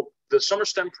 So the summer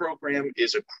STEM program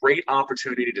is a great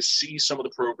opportunity to see some of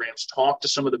the programs, talk to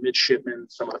some of the midshipmen,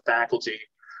 some of the faculty,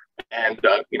 and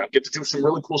get to do some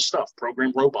really cool stuff.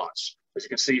 Program robots. As you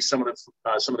can see, some of the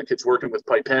kids working with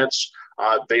pipettes.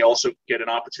 They also get an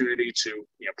opportunity to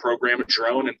program a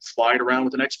drone and fly it around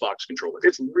with an Xbox controller.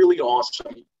 It's really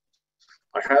awesome.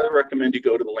 I highly recommend you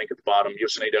go to the link at the bottom,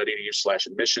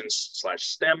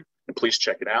 usna.edu/admissions/STEM, and please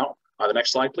check it out. The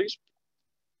next slide, please.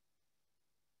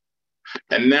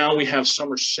 And now we have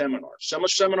summer seminars. Summer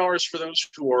seminars for those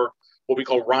who are what we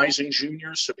call rising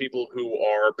juniors, so people who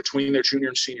are between their junior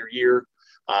and senior year,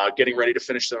 getting ready to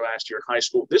finish their last year in high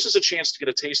school. This is a chance to get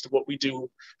a taste of what we do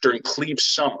during plebe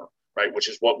summer, right, which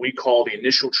is what we call the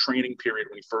initial training period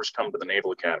when you first come to the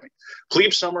Naval Academy.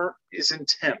 Plebe summer is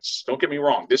intense. Don't get me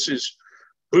wrong. This is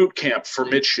boot camp for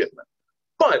midshipmen.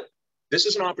 But this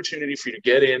is an opportunity for you to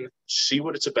get in, see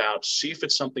what it's about, see if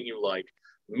it's something you like,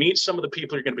 meet some of the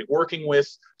people you're going to be working with,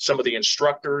 some of the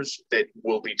instructors that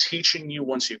will be teaching you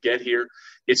once you get here.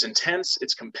 It's intense,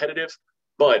 it's competitive,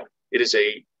 but it is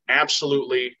a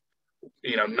absolutely,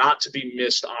 not to be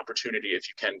missed opportunity if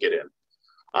you can get in.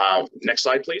 Next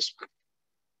slide, please.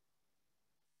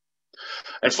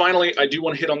 And finally, I do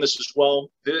want to hit on this as well.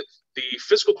 The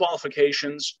physical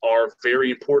qualifications are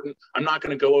very important. I'm not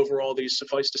going to go over all these.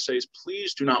 Suffice to say is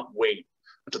please do not wait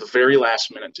until the very last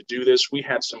minute to do this. We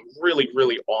had some really,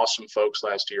 really awesome folks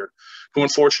last year who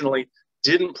unfortunately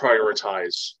didn't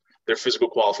prioritize their physical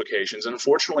qualifications. And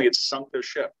unfortunately, it sunk their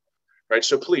ship. Right,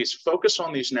 so please focus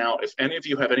on these now. If any of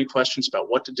you have any questions about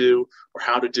what to do or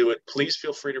how to do it, please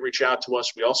feel free to reach out to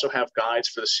us. We also have guides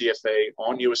for the CFA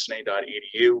on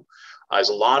usna.edu. There's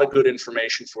a lot of good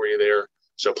information for you there.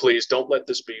 So please don't let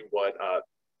this be what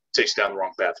takes you down the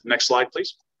wrong path. Next slide,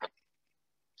 please.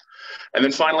 And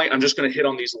then finally, I'm just going to hit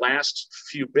on these last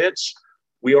few bits.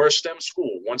 We are a STEM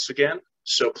school, once again.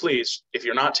 So please, if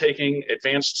you're not taking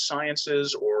advanced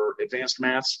sciences or advanced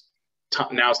maths,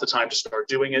 now's the time to start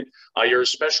doing it. You're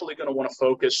especially going to want to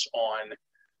focus on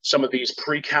some of these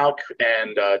pre-calc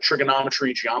and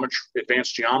trigonometry,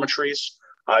 advanced geometries.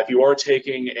 If you are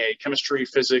taking a chemistry,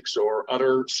 physics, or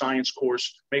other science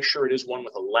course, make sure it is one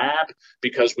with a lab,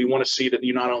 because we want to see that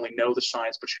you not only know the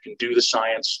science, but you can do the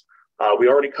science. We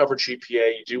already covered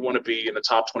GPA. You do want to be in the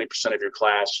top 20% of your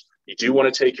class. You do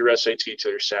want to take your SAT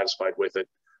till you're satisfied with it.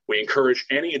 We encourage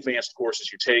any advanced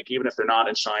courses you take, even if they're not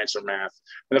in science or math.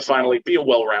 And then finally, be a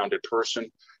well-rounded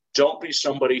person. Don't be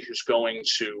somebody who's going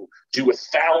to do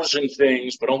 1,000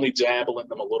 things, but only dabble in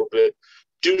them a little bit.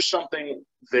 Do something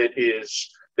that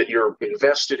you're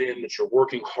invested in, that you're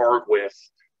working hard with,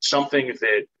 something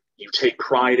that you take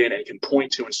pride in and can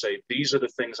point to and say, these are the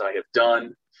things I have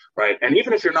done, right? And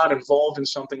even if you're not involved in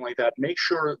something like that, make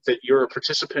sure that you're a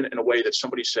participant in a way that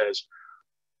somebody says,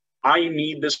 I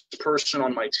need this person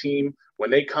on my team. When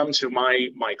they come to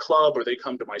my club or they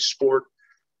come to my sport,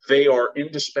 they are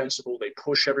indispensable. They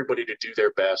push everybody to do their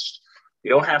best.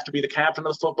 You don't have to be the captain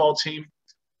of the football team,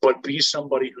 but be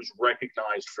somebody who's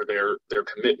recognized for their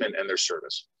commitment and their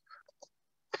service.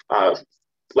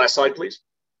 Last slide, please.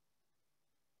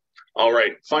 All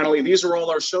right. Finally, these are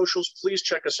all our socials. Please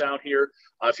check us out here.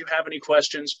 If you have any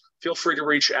questions, feel free to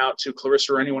reach out to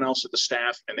Clarissa or anyone else at the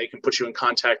staff, and they can put you in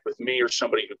contact with me or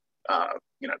somebody who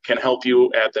can help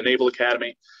you at the Naval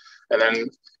Academy. And then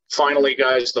finally,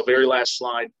 guys, the very last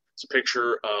slide is a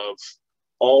picture of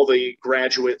all the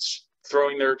graduates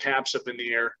throwing their caps up in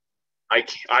the air.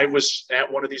 I was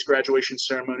at one of these graduation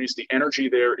ceremonies. The energy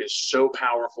there is so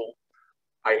powerful.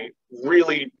 I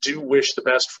really do wish the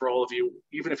best for all of you,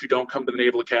 even if you don't come to the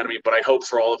Naval Academy, but I hope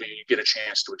for all of you, you get a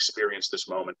chance to experience this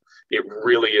moment. It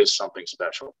really is something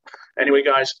special. Anyway,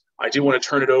 guys, I do want to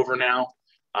turn it over now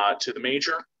to the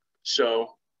Major.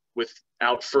 So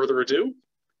without further ado,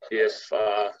 if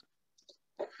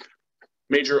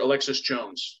Major Alexis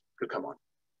Jones could come on.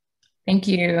 Thank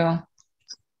you.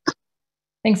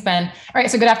 Thanks, Ben. All right,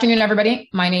 so good afternoon, everybody.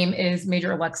 My name is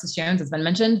Major Alexis Jones, as Ben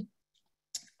mentioned.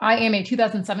 I am a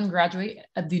 2007 graduate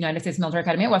of the United States Military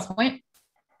Academy at West Point.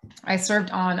 I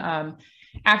served on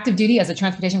active duty as a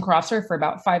transportation corps officer for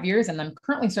about 5 years, and I'm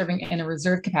currently serving in a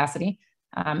reserve capacity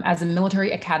as a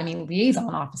military academy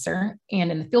liaison officer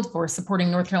and in the field force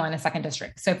supporting North Carolina 2nd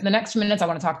District. So for the next few minutes, I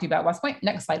want to talk to you about West Point.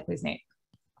 Next slide, please, Nate.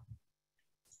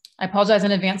 I apologize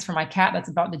in advance for my cat that's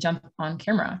about to jump on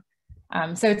camera.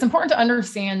 So it's important to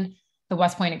understand the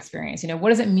West Point experience. You know, what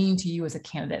does it mean to you as a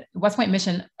candidate? The West Point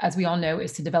mission, as we all know,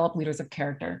 is to develop leaders of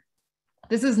character.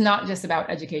 This is not just about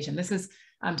education. This is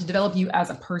to develop you as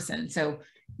a person. So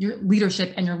your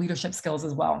leadership and your leadership skills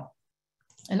as well.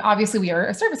 And obviously we are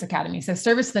a service academy. So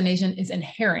service to the nation is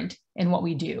inherent in what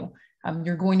we do.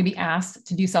 You're going to be asked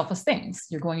to do selfless things.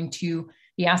 You're going to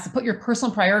be asked to put your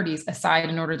personal priorities aside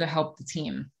in order to help the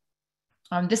team.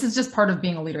 This is just part of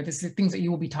being a leader. This is things that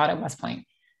you will be taught at West Point.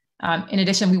 In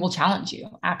addition, we will challenge you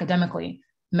academically,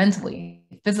 mentally,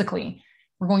 physically.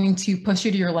 We're going to push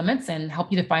you to your limits and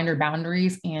help you to find your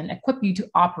boundaries and equip you to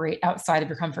operate outside of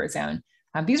your comfort zone.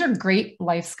 These are great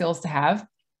life skills to have,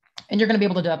 and you're going to be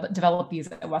able to develop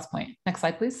these at West Point. Next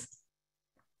slide, please.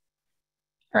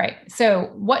 All right,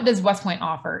 so what does West Point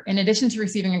offer? In addition to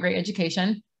receiving a great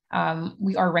education,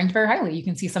 we are ranked very highly. You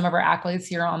can see some of our accolades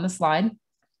here on the slide.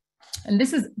 And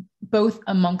this is both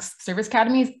amongst service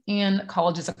academies and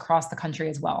colleges across the country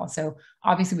as well. So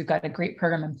obviously we've got a great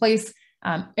program in place.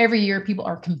 Every year people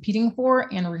are competing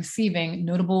for and receiving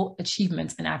notable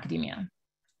achievements in academia.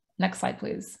 Next slide,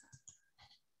 please.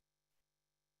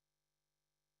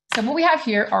 So what we have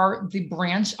here are the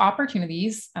branch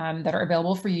opportunities that are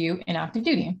available for you in active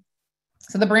duty.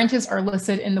 So the branches are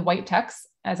listed in the white text.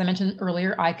 As I mentioned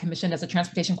earlier, I commissioned as a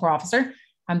transportation corps officer.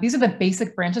 These are the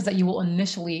basic branches that you will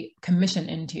initially commission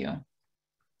into.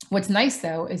 What's nice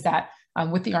though, is that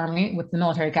with the Army, with the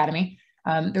military academy,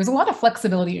 there's a lot of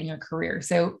flexibility in your career.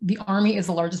 So the Army is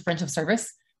the largest branch of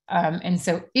service. And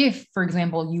so if, for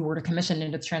example, you were to commission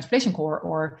into the transportation corps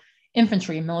or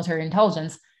infantry, military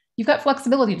intelligence, you've got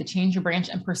flexibility to change your branch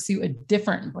and pursue a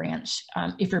different branch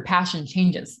if your passion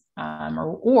changes.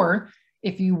 Or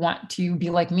if you want to be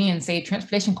like me and say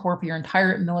transportation corps for your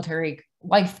entire military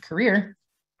life career,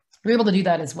 you're able to do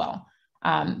that as well.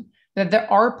 That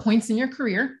there are points in your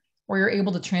career where you're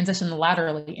able to transition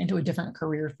laterally into a different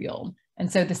career field.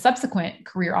 And so the subsequent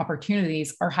career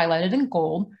opportunities are highlighted in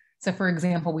gold. So for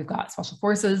example, we've got special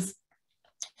forces,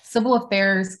 civil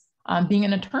affairs, being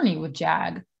an attorney with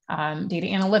JAG, data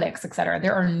analytics, et cetera.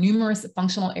 There are numerous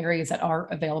functional areas that are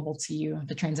available to you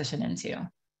to transition into.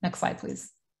 Next slide,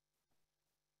 please.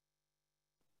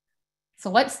 So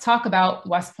let's talk about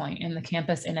West Point and the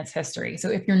campus and its history. So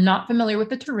if you're not familiar with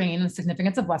the terrain and the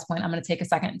significance of West Point, I'm going to take a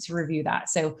second to review that.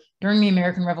 So during the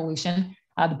American Revolution,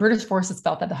 the British forces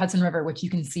felt that the Hudson River, which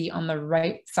you can see on the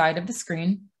right side of the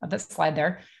screen of this slide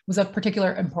there, was of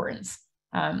particular importance.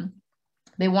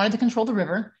 They wanted to control the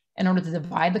river in order to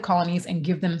divide the colonies and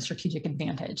give them strategic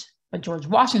advantage. But George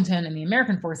Washington and the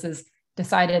American forces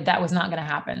decided that was not going to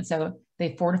happen. So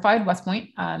they fortified West Point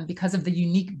because of the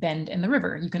unique bend in the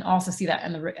river. You can also see that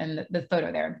in the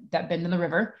photo there, that bend in the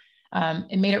river.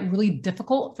 It made it really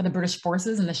difficult for the British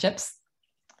forces and the ships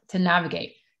to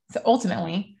navigate. So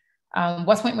ultimately,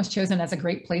 West Point was chosen as a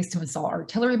great place to install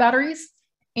artillery batteries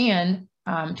and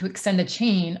to extend a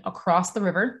chain across the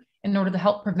river in order to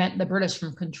help prevent the British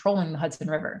from controlling the Hudson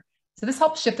River. So this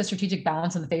helped shift the strategic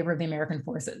balance in the favor of the American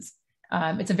forces.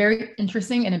 It's a very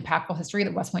interesting and impactful history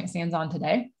that West Point stands on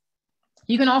today.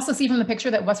 You can also see from the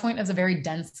picture that West Point is a very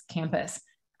dense campus.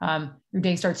 Your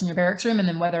day starts in your barracks room, and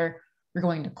then whether you're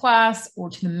going to class or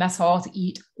to the mess hall to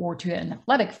eat or to an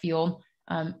athletic field,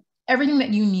 everything that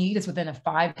you need is within a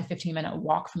 5 to 15 minute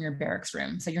walk from your barracks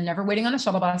room. So you're never waiting on a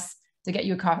shuttle bus to get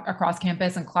you across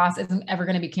campus, and class isn't ever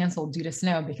going to be canceled due to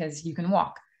snow because you can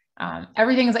walk.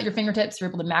 Everything is at your fingertips. You're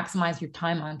able to maximize your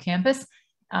time on campus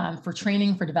for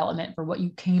training, for development, for what you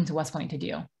came to West Point to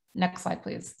do. Next slide,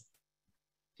 please.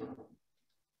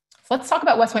 So let's talk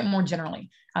about West Point more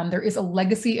generally. There is a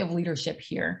legacy of leadership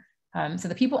here. So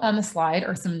the people on the slide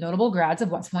are some notable grads of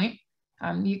West Point.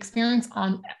 The experience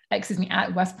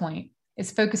at West Point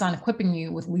is focused on equipping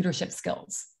you with leadership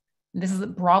skills. This is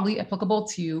broadly applicable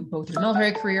to both your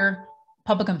military career,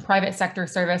 public and private sector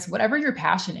service, whatever your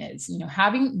passion is, you know,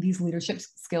 having these leadership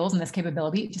skills and this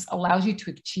capability just allows you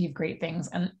to achieve great things.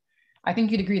 And I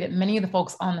think you'd agree that many of the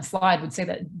folks on the slide would say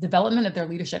that development of their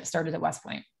leadership started at West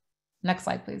Point. Next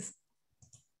slide, please.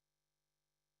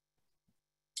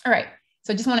 All right,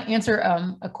 so I just want to answer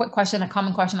a quick question, a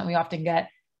common question that we often get.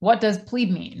 What does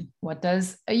plebe mean? What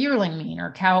does a yearling mean,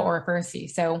 or cow, or a FirstC?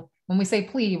 So when we say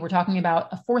plebe, we're talking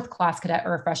about a 4th class cadet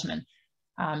or a freshman.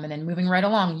 And then moving right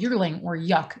along, yearling or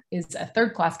yuck is a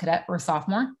 3rd class cadet or a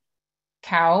sophomore.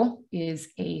 Cow is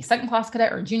a 2nd class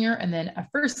cadet or junior, and then a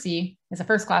FirstC is a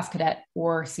 1st class cadet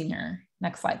or senior.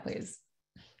 Next slide, please.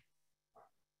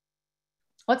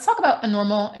 Let's talk about a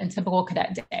normal and typical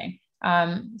cadet day.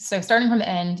 So starting from the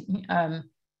end,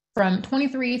 from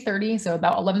 23:30, so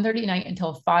about 11:30 at night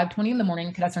until 5:20 in the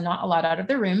morning, cadets are not allowed out of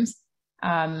their rooms.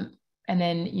 And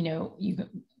then, you know,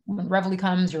 when Reveille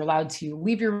comes, you're allowed to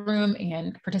leave your room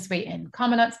and participate in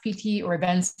commandant's PT or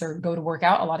events or go to work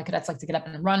out. A lot of cadets like to get up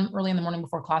and run early in the morning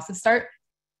before classes start.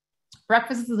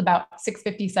 Breakfast is about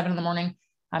 6:50, 7 in the morning.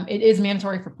 It is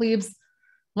mandatory for plebes.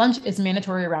 Lunch is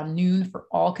mandatory around noon for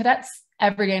all cadets.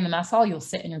 Every day in the mess hall, you'll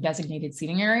sit in your designated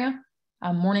seating area.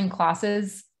 Morning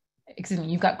classes,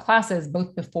 you've got classes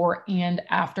both before and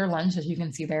after lunch, as you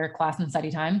can see there, class and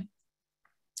study time.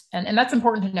 And that's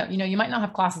important to note. You know, you might not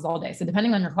have classes all day. So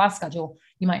depending on your class schedule,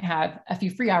 you might have a few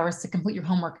free hours to complete your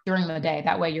homework during the day.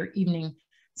 That way your evening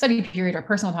study period or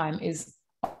personal time is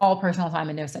all personal time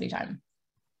and no study time.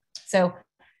 So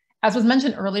as was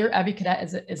mentioned earlier, every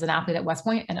cadet is an athlete at West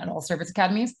Point and at all service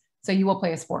academies. So you will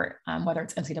play a sport, whether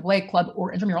it's NCAA, club,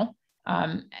 or intramural.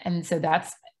 And so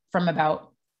that's from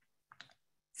about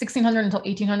 1600 until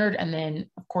 1800. And then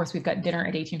of course we've got dinner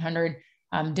at 1800.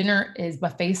 Dinner is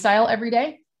buffet style every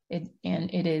day.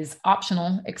 And it is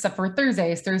optional except for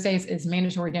Thursdays. Thursdays is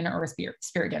mandatory dinner or a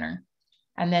spirit dinner.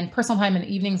 And then personal time in the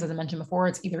evenings, as I mentioned before,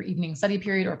 it's either evening study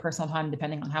period or personal time,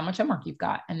 depending on how much homework you've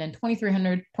got. And then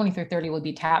 2300, 2330 would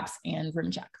be taps and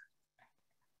room check.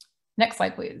 Next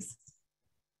slide, please.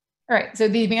 All right, so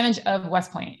the advantage of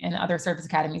West Point and other service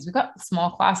academies, we've got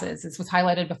small classes. This was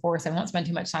highlighted before, so I won't spend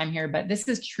too much time here, but this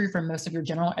is true for most of your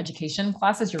general education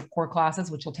classes, your core classes,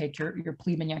 which will take your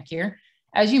plebe and yuck year.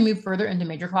 As you move further into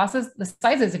major classes, the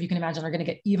sizes, if you can imagine, are going to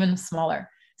get even smaller.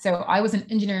 So I was an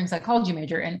engineering psychology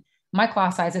major, and my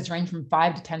class sizes range from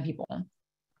 5 to 10 people.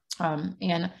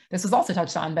 And this was also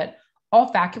touched on, but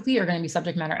all faculty are going to be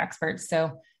subject matter experts.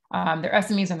 So they're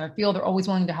SMEs in their field. They're always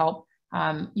willing to help.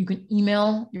 You can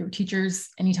email your teachers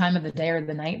any time of the day or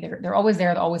the night. They're always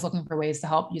there. They're always looking for ways to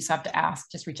help. You just have to ask,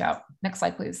 just reach out. Next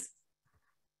slide, please.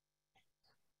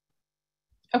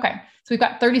 Okay, so we've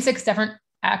got 36 different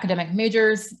academic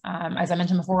majors. As I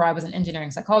mentioned before, I was an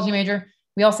engineering psychology major.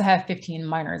 We also have 15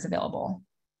 minors available.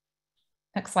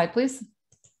 Next slide, please.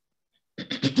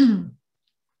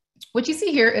 What you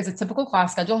see here is a typical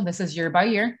class schedule. This is year by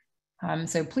year.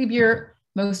 So plebe year,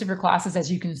 most of your classes, as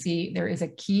you can see, there is a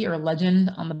key or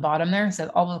legend on the bottom there.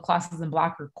 So all of the classes in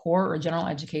black are core or general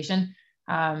education.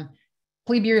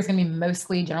 Plebe year is going to be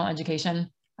mostly general education.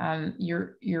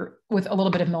 You're with a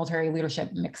little bit of military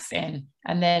leadership mixed in.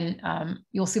 And then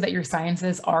you'll see that your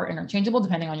sciences are interchangeable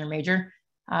depending on your major.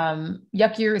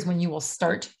 Yuck year is when you will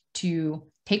start to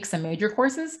take some major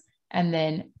courses, and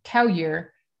then cow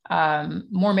year,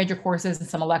 more major courses and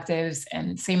some electives,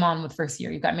 and same on with first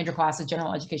year. You've got major classes,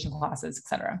 general education classes,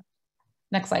 etc.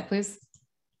 Next slide, please.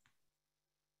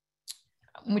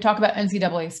 When we talk about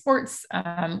NCAA sports,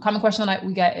 common question that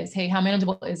we get is, hey, how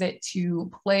manageable is it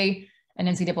to play an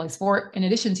NCAA sport in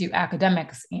addition to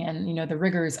academics and, you know, the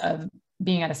rigors of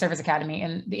being at a service academy?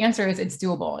 And the answer is it's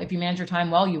doable. If you manage your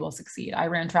time well, you will succeed. I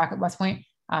ran track at West Point.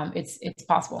 It's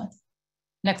possible.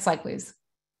 Next slide, please.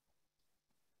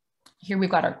 Here we've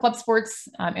got our club sports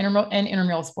and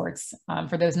intramural sports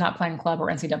for those not playing club or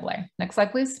NCAA. Next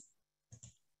slide, please.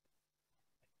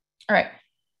 All right,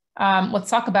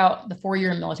 let's talk about the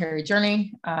 4-year military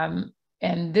journey.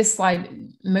 And this slide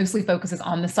mostly focuses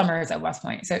on the summers at West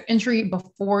Point. So entry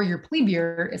before your plebe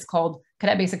year is called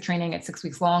cadet basic training. It's 6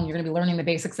 weeks long. You're going to be learning the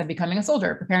basics of becoming a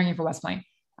soldier, preparing you for West Point.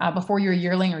 Before your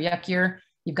yearling or yuck year,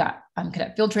 you've got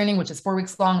cadet field training, which is 4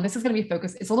 weeks long. This is going to be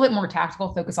focused, it's a little bit more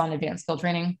tactical, focus on advanced field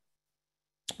training.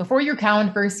 Before your cow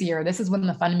and first year, this is when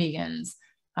the fun begins.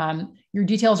 Your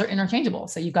details are interchangeable.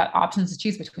 So you've got options to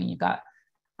choose between. You've got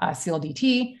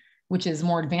CLDT, which is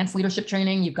more advanced leadership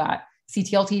training. You've got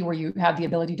CTLT, where you have the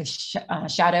ability to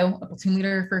shadow a platoon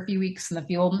leader for a few weeks in the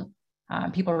field.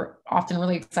 People are often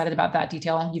really excited about that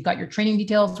detail. You've got your training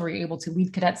details where you're able to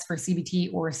lead cadets for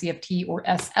CBT or CFT or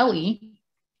SLE.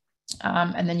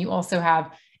 And then you also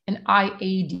have an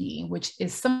IAD, which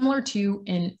is similar to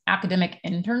an academic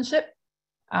internship.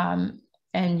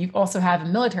 And you also have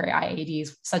military IADs,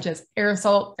 such as air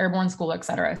assault, airborne school, et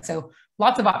cetera. So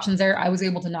lots of options there. I was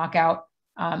able to knock out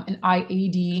an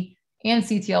IAD and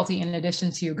CTLT in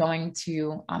addition to going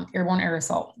to airborne air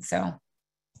assault. So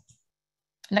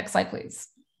next slide, please.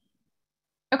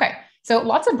 Okay, so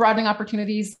lots of broadening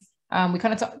opportunities. We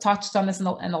kind of touched on this in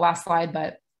the last slide,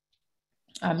 but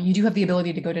you do have the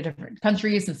ability to go to different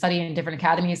countries and study in different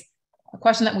academies. A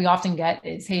question that we often get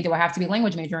is, hey, do I have to be a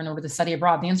language major in order to study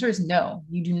abroad? The answer is no,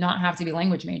 you do not have to be a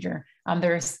language major.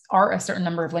 There are a certain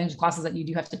number of language classes that you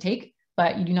do have to take,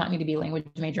 but you do not need to be a language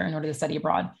major in order to study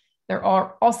abroad. There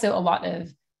are also a lot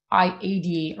of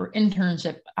IAD or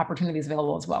internship opportunities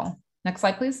available as well. Next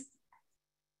slide, please.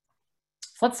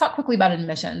 So let's talk quickly about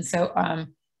admissions. So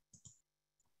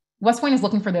West Point is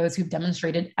looking for those who've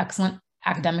demonstrated excellent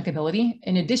academic ability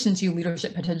in addition to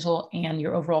leadership potential and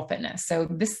your overall fitness. So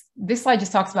this slide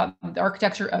just talks about the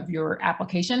architecture of your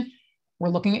application. We're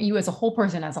looking at you as a whole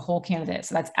person, as a whole candidate.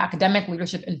 So that's academic,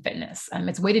 leadership, and fitness.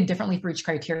 It's weighted differently for each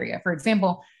criteria. For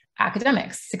example,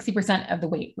 academics, 60% of the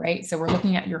weight, right? So we're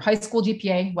looking at your high school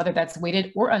GPA, whether that's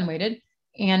weighted or unweighted,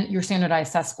 and your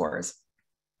standardized test scores.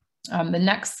 The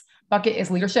next bucket is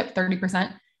leadership,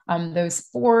 30%. Those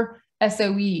 4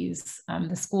 SOEs,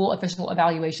 the school official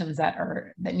evaluations that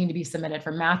need to be submitted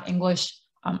for math, English,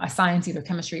 a science, either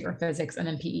chemistry or physics, and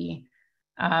then PE.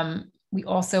 We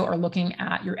also are looking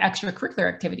at your extracurricular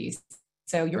activities.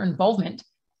 So your involvement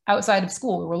outside of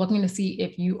school. We're looking to see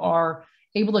if you are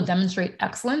able to demonstrate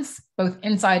excellence, both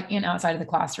inside and outside of the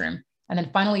classroom. And then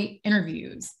finally,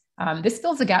 interviews. This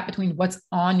fills the gap between what's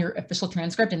on your official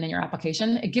transcript and then your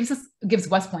application. It gives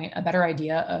West Point a better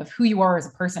idea of who you are as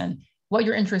a person, what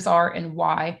your interests are, and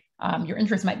why your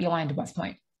interests might be aligned to West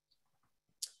Point.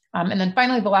 And then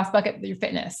finally, the last bucket, your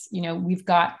fitness. We've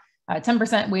got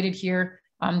 10% weighted here.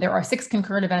 There are 6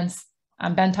 concurrent events.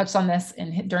 Ben touched on this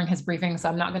during his briefing, so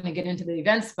I'm not going to get into the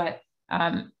events, but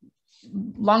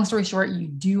long story short, you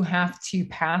do have to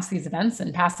pass these events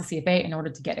and pass the CFA in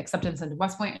order to get acceptance into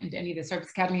West Point and to any of the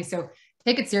service academies. So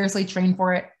take it seriously, train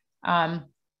for it.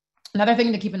 Another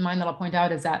thing to keep in mind that I'll point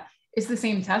out is that it's the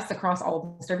same test across all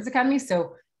of the service academies.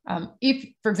 So if,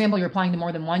 for example, you're applying to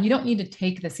more than one, you don't need to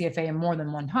take the CFA in more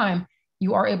than one time.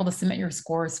 You are able to submit your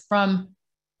scores from,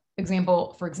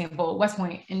 for example, West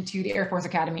Point into the Air Force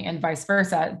Academy and vice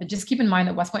versa. But just keep in mind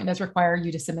that West Point does require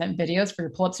you to submit videos for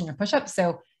your pull-ups and your push-ups.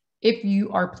 So if you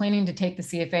are planning to take the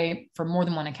CFA for more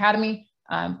than one academy,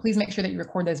 please make sure that you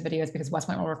record those videos because West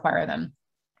Point will require them.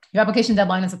 Your application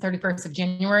deadline is the 31st of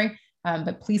January,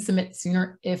 but please submit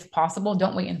sooner if possible.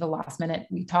 Don't wait until the last minute.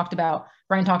 Brian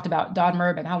talked about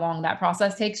DODMERB and how long that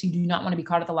process takes. You do not want to be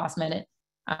caught at the last minute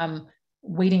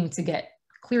waiting to get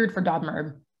cleared for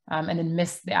DODMERB and then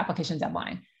miss the application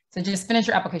deadline. So just finish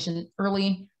your application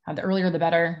early. The earlier, the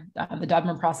better. The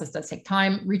DODMERB process does take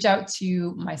time. Reach out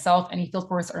to myself, any field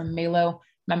force or MALO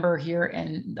member here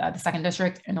in the 2nd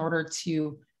District in order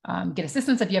to get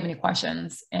assistance if you have any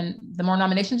questions. And the more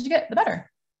nominations you get, the better.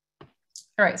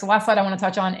 All right, so last slide I want to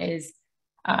touch on is,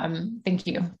 thank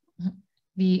you,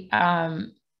 the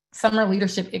summer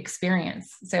leadership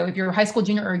experience. So if you're a high school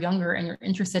junior or younger and you're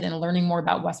interested in learning more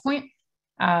about West Point,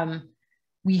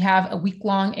 we have a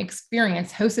week-long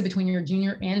experience hosted between your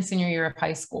junior and senior year of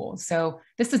high school. So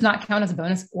this does not count as a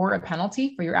bonus or a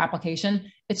penalty for your application.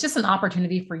 It's just an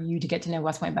opportunity for you to get to know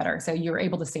West Point better. So you're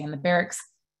able to stay in the barracks.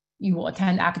 You will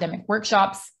attend academic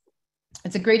workshops.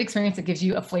 It's a great experience that gives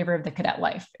you a flavor of the cadet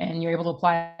life, and you're able to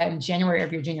apply in January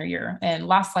of your junior year. And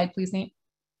last slide, please, Nate.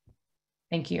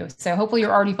 Thank you. So hopefully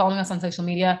you're already following us on social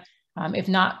media. If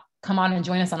not, come on and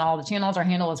join us on all the channels. Our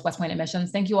handle is West Point Admissions.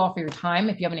 Thank you all for your time.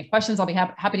 If you have any questions, I'll be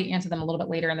happy to answer them a little bit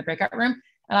later in the breakout room.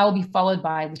 And I will be followed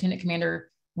by Lieutenant Commander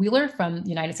Wheeler from the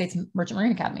United States Merchant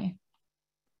Marine Academy.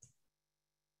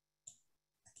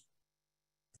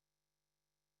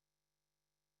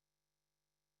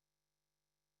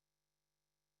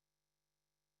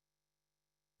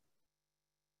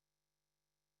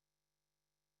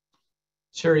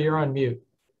 Sir, you're on mute.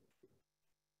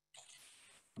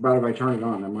 About if I turn it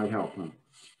on, that might help.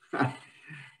 Huh?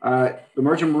 The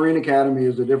Merchant Marine Academy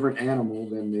is a different animal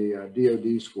than the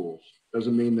DoD schools.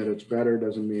 Doesn't mean that it's better,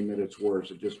 doesn't mean that it's worse.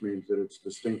 It just means that it's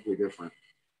distinctly different.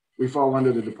 We fall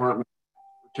under the Department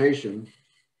of Transportation,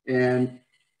 and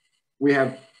we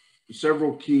have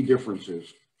several key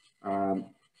differences.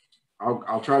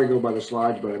 I'll try to go by the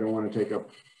slides, but I don't want to take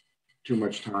up too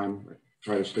much time.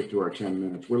 Try to stick to our 10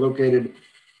 minutes. We're located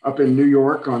up in New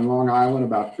York on Long Island,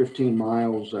 about 15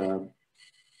 miles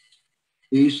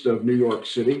east of New York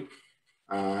City,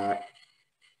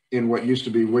 in what used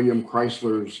to be William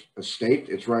Chrysler's estate.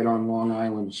 It's right on Long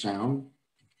Island Sound.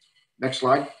 Next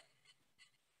slide.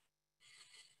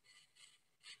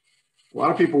 A lot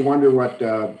of people wonder what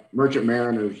merchant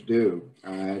mariners do.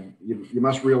 You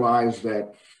must realize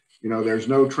that, you know, there's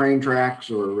no train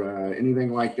tracks or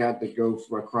anything like that that go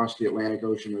across the Atlantic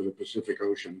Ocean or the Pacific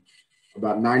Ocean.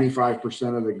 About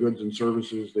 95% of the goods and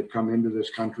services that come into this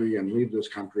country and leave this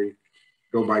country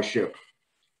go by ship.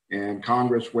 And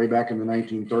Congress, way back in the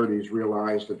 1930s,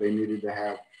 realized that they needed to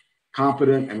have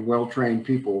competent and well-trained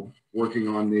people working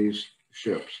on these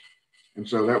ships. And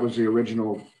so that was the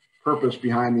original purpose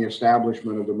behind the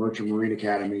establishment of the Merchant Marine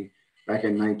Academy back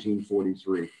in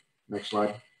 1943. Next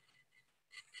slide.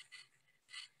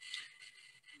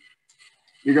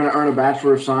 You're going to earn a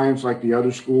Bachelor of Science like the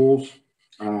other schools.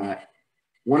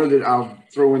 I'll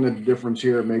throw in the difference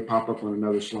here. It may pop up on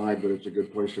another slide, but it's a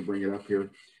good place to bring it up here.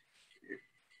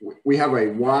 We have a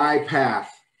Y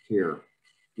path here.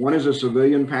 One is a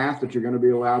civilian path that you're going to be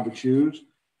allowed to choose,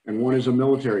 and one is a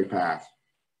military path.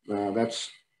 That's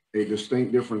a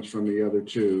distinct difference from the other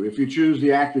two. If you choose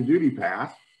the active duty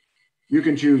path, you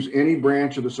can choose any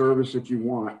branch of the service that you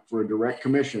want for a direct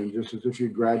commission, just as if you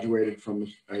graduated from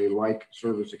a like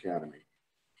service academy.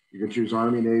 You can choose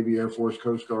Army, Navy, Air Force,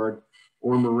 Coast Guard,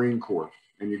 or Marine Corps,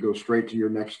 and you go straight to your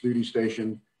next duty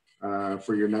station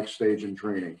for your next stage in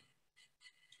training.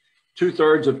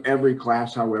 2/3 of every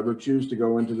class, however, choose to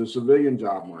go into the civilian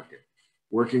job market,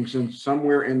 working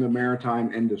somewhere in the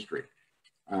maritime industry.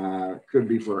 Could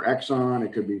be for Exxon,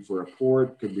 it could be for a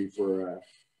port, could be for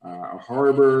a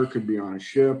harbor, could be on a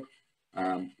ship,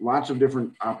 lots of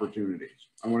different opportunities.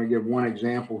 I want to give one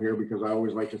example here because I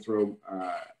always like to throw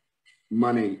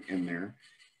money in there.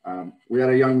 We had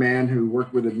a young man who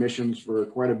worked with admissions for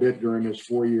quite a bit during his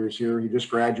 4 years here. He just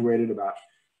graduated about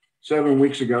 7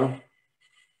 weeks ago.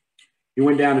 He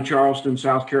went down to Charleston,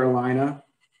 South Carolina,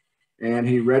 and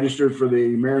he registered for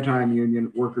the Maritime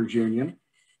Union Workers Union.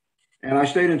 And I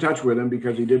stayed in touch with him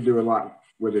because he did do a lot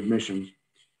with admissions.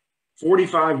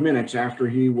 45 minutes after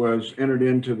he was entered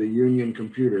into the union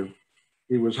computer,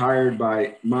 he was hired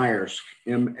by Maersk,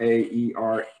 M-A-E-R-S-K,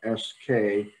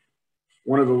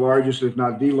 one of the largest, if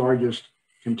not the largest,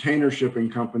 container shipping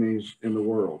companies in the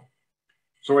world.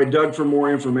 So I dug for more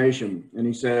information, and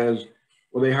he says,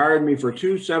 well, they hired me for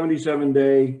 2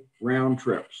 77-day round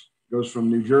trips. Goes from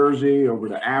New Jersey over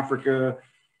to Africa,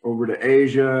 over to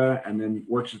Asia, and then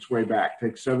works its way back.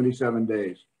 Takes 77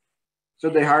 days.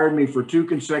 Said they hired me for 2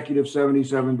 consecutive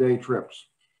 77-day trips.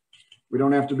 We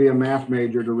don't have to be a math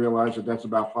major to realize that that's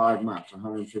about 5 months,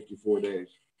 154 days.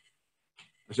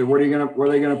 I said, what are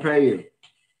they gonna pay you?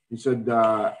 He said,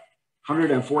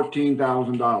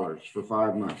 $114,000 for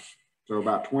 5 months. So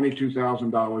about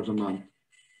 $22,000 a month,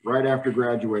 right after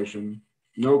graduation,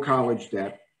 no college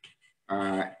debt.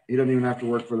 He doesn't even have to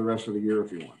work for the rest of the year if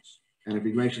he wants. And if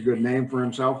he makes a good name for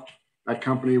himself, that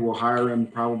company will hire him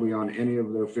probably on any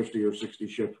of their 50 or 60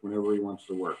 ships whenever he wants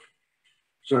to work.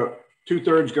 So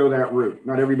 2/3 go that route.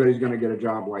 Not everybody's going to get a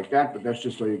job like that, but that's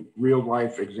just a real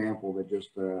life example that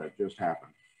just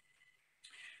happened.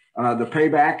 The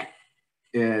payback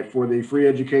for the free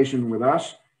education with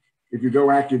us, if you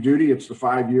go active duty, it's the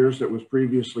 5 years that was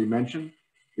previously mentioned.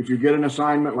 If you get an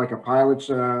assignment like a pilot's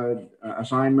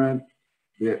assignment,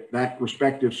 that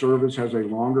respective service has a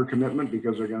longer commitment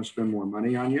because they're going to spend more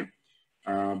money on you.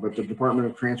 But the Department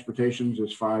of Transportation's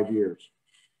is 5 years.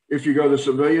 If you go the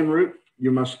civilian route,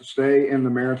 you must stay in the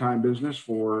maritime business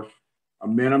for a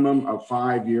minimum of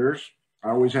 5 years. I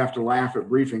always have to laugh at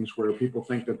briefings where people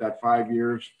think that 5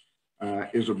 years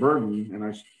is a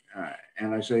burden.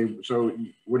 And I say, so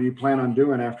what do you plan on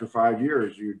doing after 5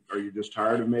 years? Are you just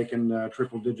tired of making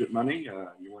triple-digit money?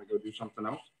 You want to go do something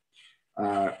else?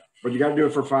 But you got to do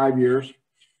it for 5 years.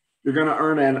 You're going to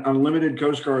earn an unlimited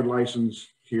Coast Guard license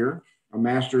here, a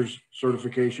master's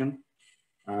certification,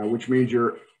 which means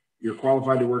you're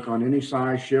qualified to work on any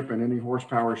size ship and any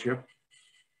horsepower ship.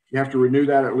 You have to renew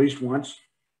that at least once.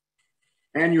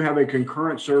 And you have a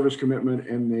concurrent service commitment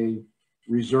in the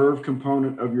reserve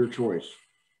component of your choice.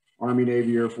 Army,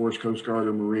 Navy, Air Force, Coast Guard,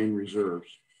 or Marine Reserves.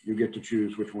 You get to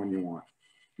choose which one you want.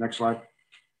 Next slide.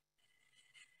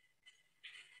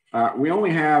 We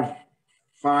only have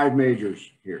 5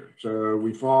 majors here. So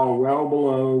we fall well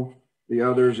below the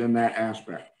others in that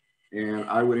aspect. And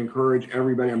I would encourage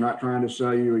everybody, I'm not trying to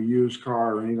sell you a used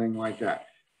car or anything like that.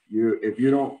 If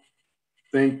you don't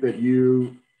think that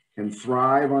you can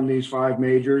thrive on these 5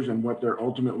 majors and what they're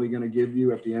ultimately going to give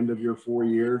you at the end of your 4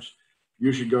 years,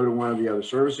 you should go to one of the other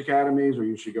service academies, or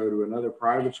you should go to another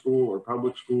private school or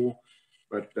public school.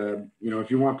 But, you know, if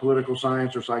you want political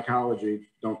science or psychology,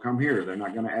 don't come here. They're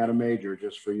not going to add a major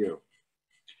just for you.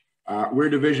 We're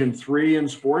Division III in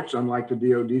sports, unlike the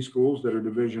DoD schools that are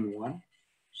Division I.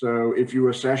 So if you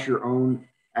assess your own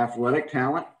athletic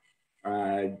talent,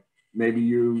 Maybe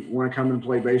you want to come and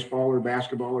play baseball or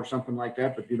basketball or something like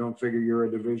that, but you don't figure you're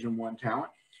a Division I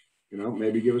talent. You know,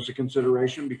 maybe give us a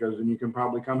consideration, because then you can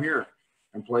probably come here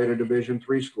and play at a Division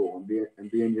III school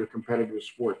and be in your competitive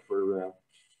sport for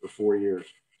 4 years.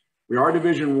 We are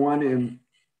Division I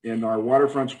in our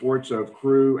waterfront sports of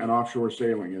crew and offshore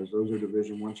sailing, as those are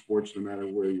Division I sports no matter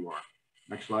where you are.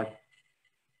 Next slide.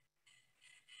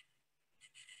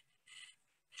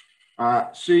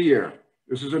 Sea year.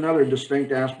 This is another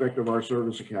distinct aspect of our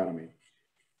service academy.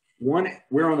 One,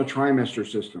 we're on the trimester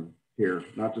system here,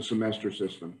 not the semester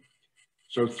system.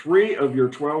 So 3 of your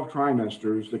 12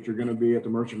 trimesters that you're going to be at the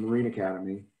Merchant Marine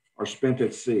Academy are spent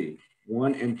at sea,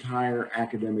 one entire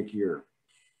academic year.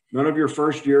 None of your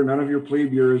first year, none of your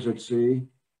plebe year is at sea,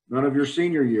 none of your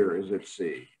senior year is at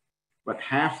sea. But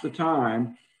half the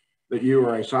time that you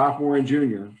are a sophomore and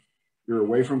junior, you're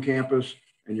away from campus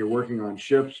and you're working on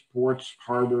ships, ports,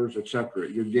 harbors, etc.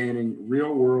 You're gaining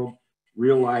real world,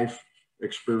 real life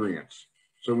experience.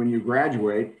 So when you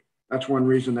graduate, that's one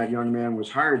reason that young man was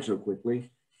hired so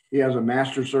quickly. He has a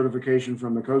master's certification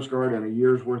from the Coast Guard and a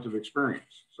year's worth of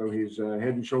experience. So he's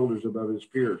head and shoulders above his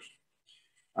peers.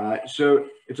 So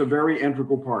it's a very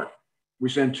integral part. We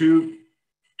send two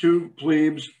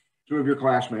plebes, 2 of your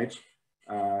classmates,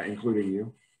 including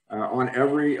you, on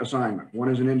every assignment. One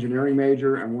is an engineering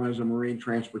major and one is a marine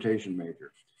transportation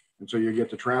major. And so you get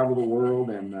to travel the world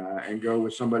and go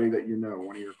with somebody that you know,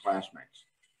 one of your classmates.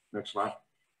 Next slide.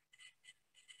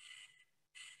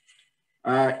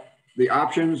 The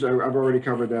options, I've already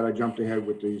covered that. I jumped ahead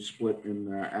with the split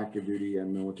in active duty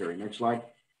and military. Next slide.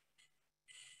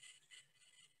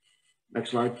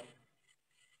 Next slide.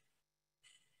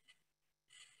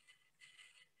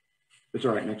 It's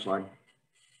all right, next slide.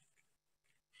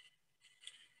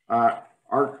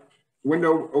 Our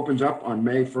window opens up on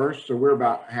May 1st, so we're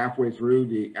about halfway through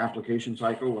the application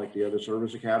cycle like the other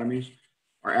service academies.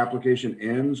 Our application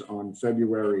ends on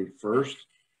February 1st.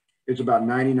 It's about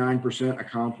 99%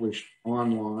 accomplished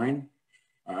online.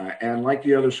 And like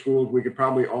the other schools, we could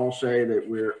probably all say that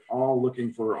we're all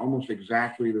looking for almost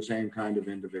exactly the same kind of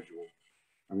individual.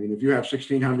 I mean, if you have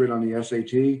 1600 on the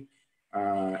SAT,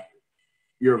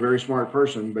 you're a very smart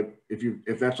person, but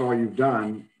if that's all you've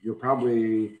done, you're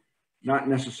probably not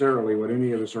necessarily what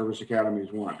any of the service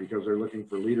academies want, because they're looking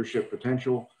for leadership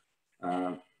potential,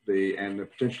 and the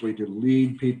potentially to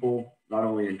lead people, not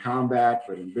only in combat,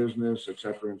 but in business, et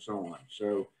cetera, and so on.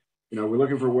 So, you know, we're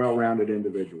looking for well-rounded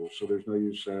individuals, so there's no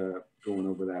use going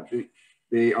over that.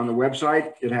 On the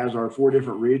website, it has our 4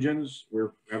 different regions. We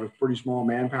have a pretty small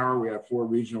manpower. We have 4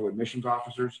 regional admissions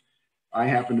officers. I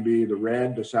happen to be the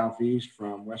red, the southeast,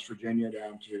 from West Virginia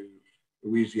down to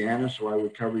Louisiana, so I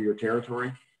would cover your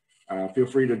territory. Feel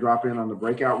free to drop in on the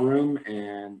breakout room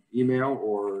and email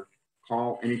or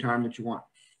call anytime that you want.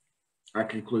 That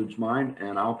concludes mine,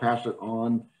 and I'll pass it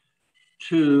on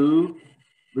to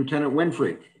Lieutenant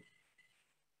Winfrey.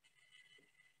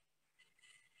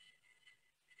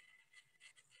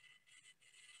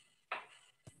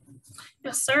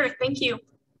 Yes, sir. Thank you.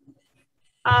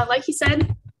 Like he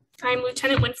said, I'm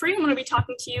Lieutenant Winfrey. I'm going to be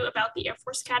talking to you about the Air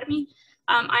Force Academy.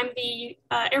 I'm the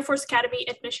Air Force Academy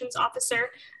Admissions Officer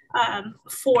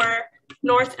for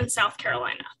North and South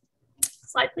Carolina.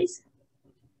 Slide, please.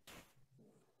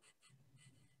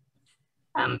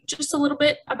 Just a little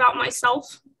bit about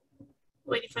myself.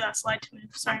 Waiting for that slide to move.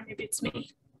 Sorry, maybe it's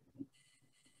me.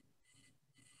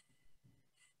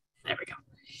 There we go.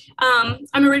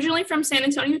 I'm originally from San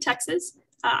Antonio, Texas.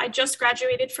 I just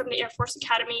graduated from the Air Force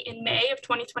Academy in May of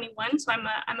 2021, so I'm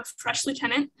a fresh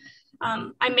lieutenant.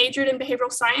 I majored in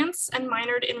behavioral science and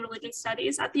minored in religion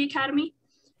studies at the Academy.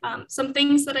 Some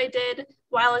things that I did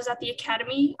while I was at the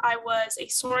Academy, I was a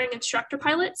soaring instructor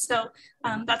pilot, so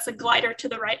that's a glider to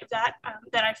the right of that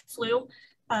that I flew.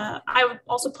 I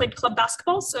also played club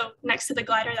basketball, so next to the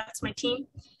glider, that's my team.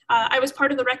 I was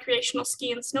part of the recreational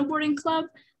ski and snowboarding club,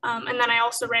 and then I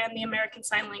also ran the American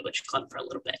Sign Language Club for a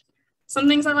little bit. Some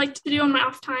things I like to do on my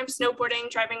off time: snowboarding,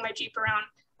 driving my Jeep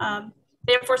around.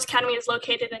 The Air Force Academy is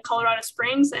located in Colorado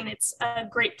Springs, and it's a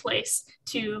great place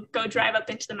to go drive up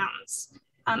into the mountains.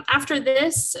 After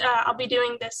this, I'll be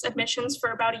doing this admissions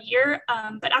for about a year,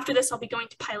 but after this, I'll be going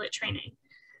to pilot training.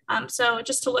 So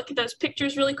just to look at those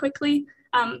pictures really quickly,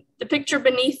 the picture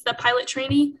beneath the pilot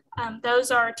trainee,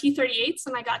 those are T-38s,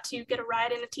 and I got to get a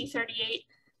ride in a T-38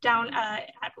 down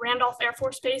at Randolph Air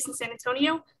Force Base in San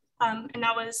Antonio, and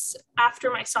that was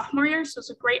after my sophomore year, so it was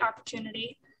a great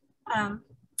opportunity.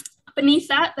 Beneath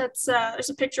that, there's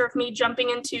a picture of me jumping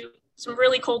into some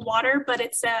really cold water, but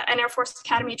it's an Air Force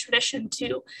Academy tradition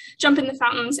to jump in the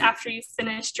fountains after you've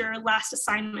finished your last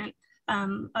assignment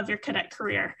of your cadet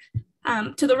career.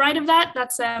 To the right of that,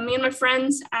 that's me and my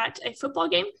friends at a football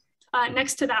game.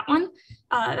 Next to that one,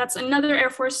 that's another Air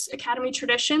Force Academy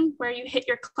tradition where you hit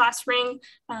your class ring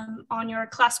on your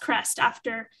class crest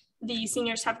after the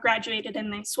seniors have graduated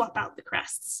and they swap out the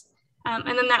crests.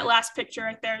 And then that last picture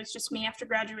right there is just me after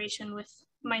graduation with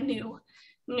my new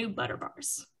butter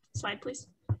bars. Slide, please.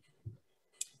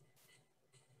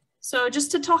 So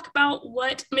just to talk about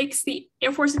what makes the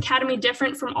Air Force Academy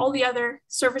different from all the other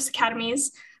service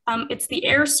academies, it's the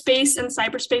airspace and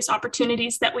cyberspace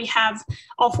opportunities that we have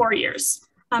all 4 years.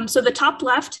 So the top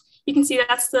left, you can see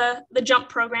that's the jump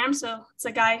program. So it's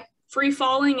a guy free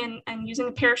falling and using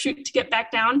a parachute to get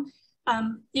back down.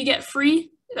 You get 5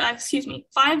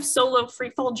 solo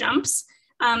free fall jumps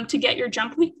to get your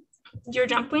jump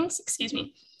wings,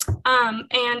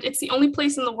 and it's the only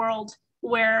place in the world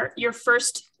where your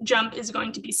first jump is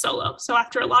going to be solo. So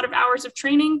after a lot of hours of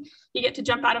training, you get to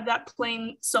jump out of that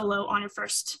plane solo on your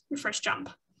first jump.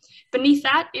 Beneath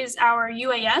that is our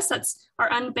UAS, that's our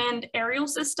Unmanned Aerial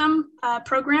System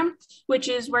program, which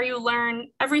is where you learn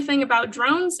everything about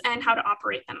drones and how to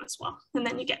operate them as well. And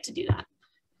then you get to do that.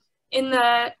 In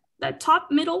the top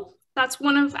middle, that's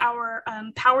one of our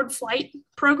powered flight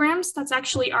programs. That's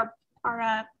actually our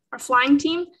flying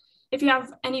team. If you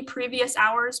have any previous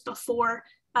hours before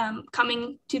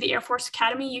coming to the Air Force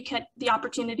Academy, you get the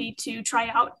opportunity to try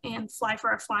out and fly for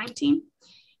our flying team.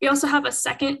 We also have a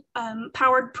second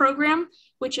powered program,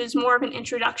 which is more of an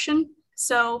introduction.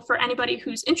 So for anybody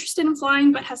who's interested in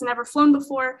flying but has never flown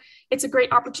before, it's a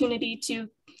great opportunity to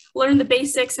learn the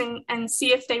basics and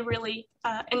see if they really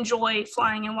enjoy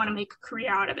flying and want to make a career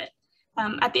out of it.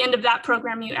 At the end of that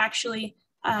program, you actually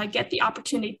get the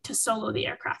opportunity to solo the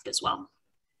aircraft as well.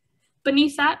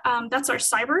 Beneath that, that's our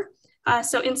cyber.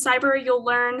 So in cyber, you'll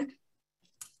learn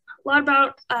a lot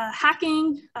about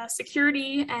hacking,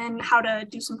 security, and how to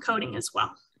do some coding as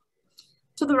well.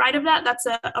 To the right of that, that's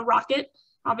a rocket.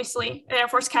 Obviously, the Air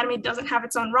Force Academy doesn't have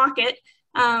its own rocket,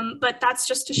 but that's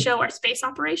just to show our space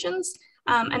operations.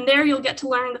 And there you'll get to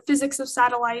learn the physics of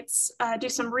satellites, do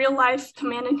some real life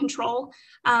command and control.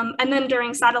 And then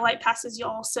during satellite passes, you'll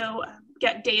also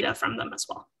get data from them as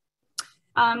well.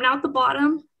 Now at the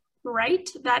bottom right,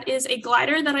 that is a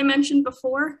glider that I mentioned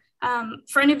before.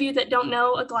 For any of you that don't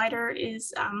know, a glider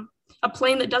is a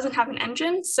plane that doesn't have an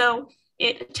engine. So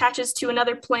it attaches to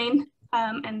another plane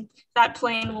and that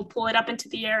plane will pull it up into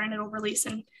the air and it'll release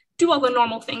and do all the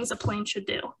normal things a plane should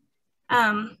do.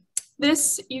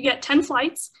 You get 10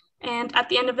 flights, and at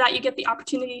the end of that, you get the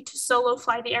opportunity to solo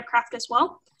fly the aircraft as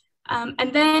well.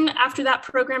 And then after that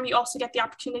program, you also get the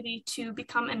opportunity to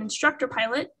become an instructor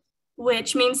pilot,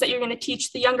 which means that you're going to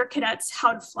teach the younger cadets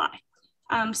how to fly.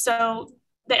 So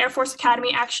the Air Force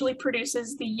Academy actually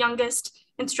produces the youngest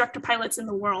instructor pilots in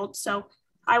the world. So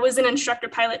I was an instructor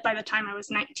pilot by the time I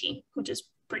was 19, which is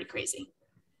pretty crazy.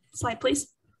 Slide,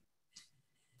 please.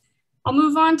 I'll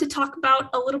move on to talk about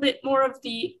a little bit more of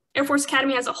the Air Force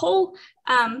Academy as a whole.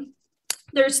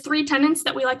 There's 3 tenets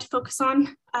that we like to focus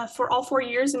on for all 4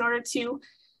 years in order to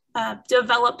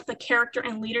develop the character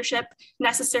and leadership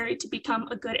necessary to become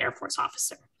a good Air Force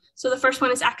officer. So the first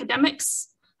one is academics,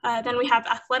 then we have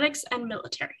athletics and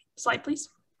military. Slide, please.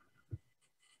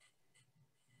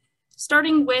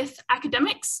 Starting with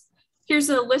academics, here's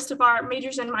a list of our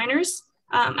majors and minors.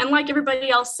 And like everybody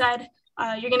else said,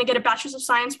 you're going to get a Bachelor's of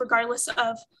Science regardless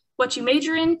of what you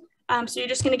major in. So you're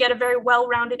just going to get a very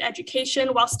well-rounded education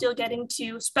while still getting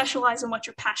to specialize in what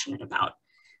you're passionate about.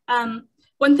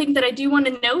 One thing that I do want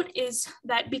to note is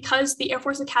that because the Air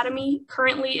Force Academy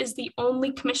currently is the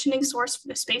only commissioning source for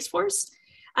the Space Force,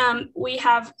 we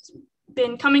have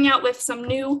been coming out with some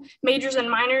new majors and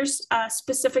minors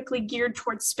specifically geared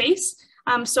towards space.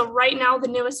 So right now, the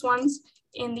newest ones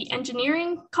in the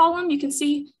engineering column, you can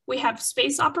see we have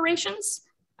space operations.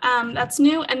 That's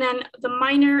new. And then the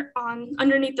minor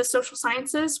underneath the social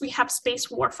sciences, we have space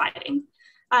warfighting.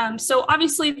 So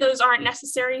obviously those aren't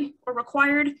necessary or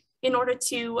required in order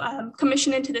to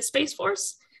commission into the Space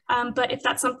Force. But if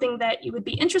that's something that you would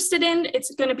be interested in,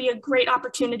 it's going to be a great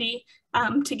opportunity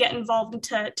to get involved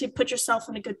and to put yourself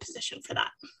in a good position for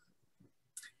that.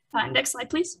 Next slide,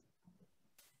 please.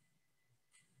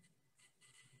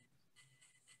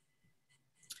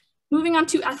 Moving on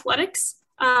to athletics.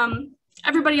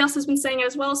 Everybody else has been saying it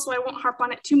as well, so I won't harp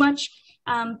on it too much,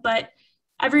 but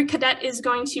every cadet is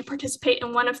going to participate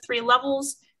in one of 3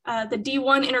 levels, the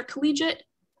D1 Intercollegiate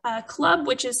Club,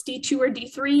 which is D2 or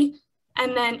D3,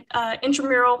 and then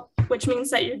intramural, which means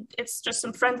that it's just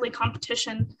some friendly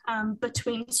competition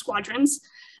between squadrons.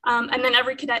 And then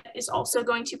every cadet is also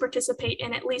going to participate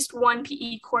in at least one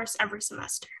PE course every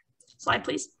semester. Slide,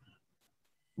 please.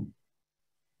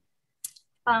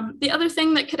 The other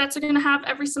thing that cadets are going to have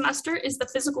every semester is the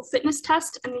physical fitness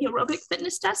test and the aerobic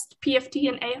fitness test, PFT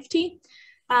and AFT.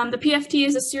 The PFT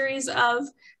is a series of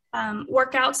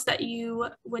workouts that you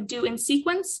would do in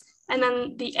sequence, and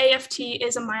then the AFT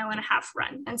is a 1.5 mile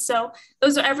run. And so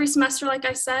those are every semester, like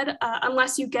I said,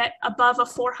 unless you get above a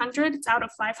 400, it's out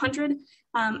of 500.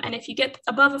 And if you get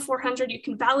above a 400, you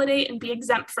can validate and be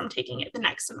exempt from taking it the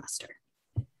next semester.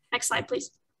 Next slide,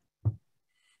 please.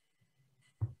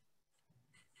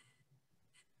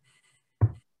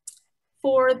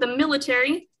 For the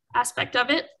military aspect of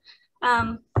it,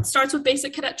 it starts with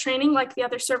basic cadet training like the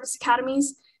other service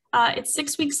academies. It's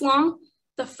 6 weeks long.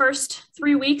 The first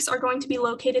 3 weeks are going to be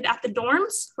located at the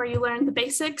dorms where you learn the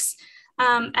basics.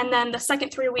 And then the second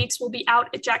 3 weeks will be out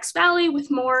at Jacks Valley with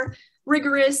more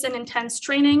rigorous and intense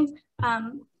training.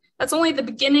 That's only the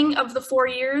beginning of the 4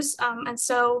 years. And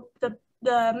so the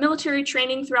military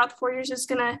training throughout the 4 years is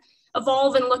gonna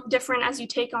evolve and look different as you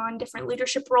take on different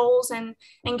leadership roles and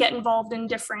get involved in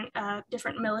different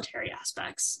military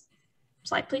aspects.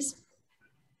 Slide, please.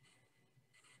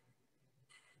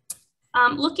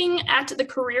 Looking at the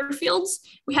career fields,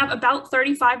 we have about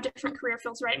 35 different career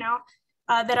fields right now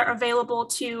that are available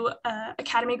to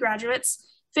Academy graduates.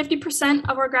 50%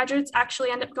 of our graduates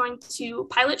actually end up going to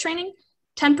pilot training,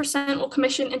 10% will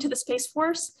commission into the Space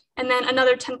Force, and then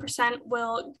another 10%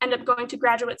 will end up going to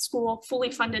graduate school fully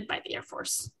funded by the Air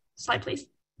Force. Slide, please.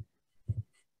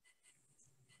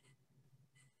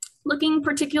 Looking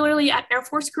particularly at Air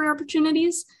Force career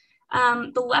opportunities,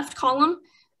 the left column,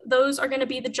 those are going to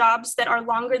be the jobs that are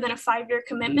longer than a 5-year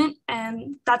commitment,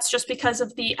 and that's just because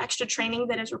of the extra training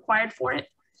that is required for it.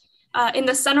 In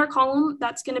the center column,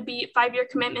 that's going to be a 5-year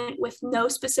commitment with no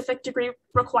specific degree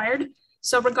required.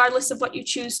 So regardless of what you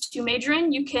choose to major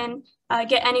in, you can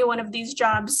get any one of these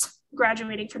jobs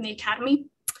graduating from the academy.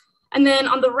 And then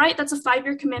on the right, that's a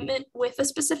 5-year commitment with a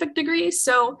specific degree.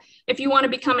 So if you want to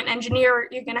become an engineer,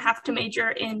 you're going to have to major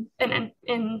in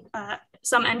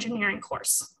some engineering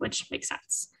course, which makes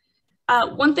sense.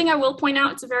 One thing I will point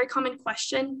out, it's a very common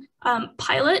question.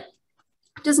 Pilot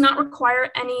does not require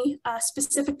any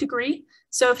specific degree.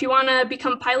 So if you want to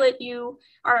become pilot, you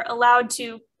are allowed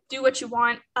to do what you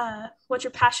want, what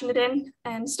you're passionate in,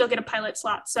 and still get a pilot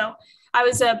slot. So I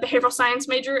was a behavioral science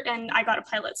major and I got a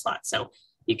pilot slot, so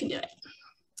you can do it.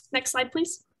 Next slide,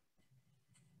 please.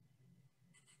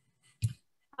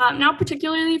 Now,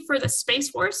 particularly for the Space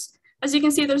Force, as you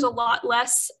can see, there's a lot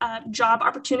less job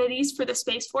opportunities for the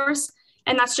Space Force,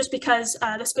 and that's just because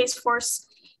the Space Force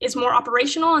is more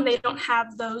operational and they don't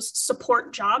have those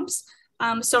support jobs.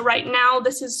 So right now,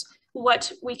 this is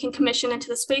what we can commission into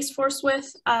the Space Force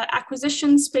with: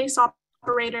 acquisition, space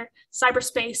operator,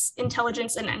 cyberspace,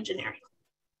 intelligence, and engineering.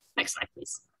 Next slide,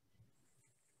 please.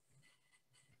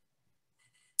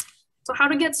 So how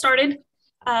to get started,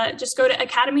 just go to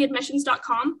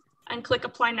academyadmissions.com and click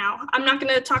apply now. I'm not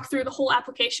going to talk through the whole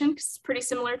application because it's pretty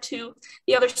similar to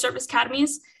the other service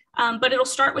academies, but it'll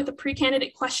start with a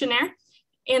pre-candidate questionnaire,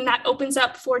 and that opens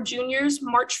up for juniors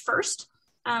March 1st.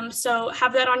 So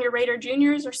have that on your radar,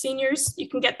 juniors or seniors. You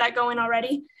can get that going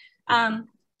already.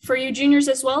 For you juniors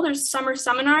as well, there's a summer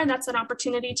seminar. That's an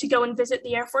opportunity to go and visit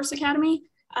the Air Force Academy.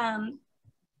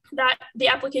 The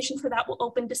application for that will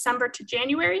open December to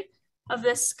January of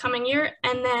this coming year.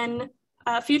 And then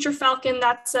Future Falcon,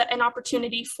 that's an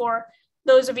opportunity for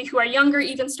those of you who are younger,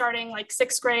 even starting like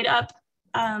 6th grade up,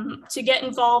 to get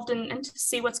involved and to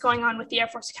see what's going on with the Air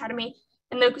Force Academy.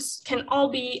 And those can all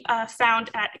be found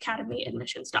at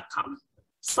academyadmissions.com.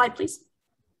 Slide, please.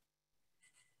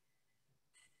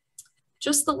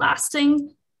 Just the last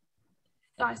thing,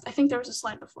 I think there was a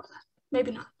slide before that,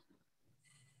 maybe not.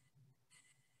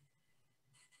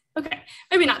 Okay,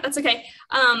 maybe not, that's okay.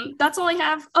 That's all I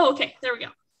have. Oh, okay, there we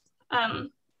go.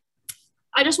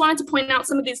 I just wanted to point out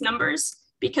some of these numbers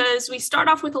because we start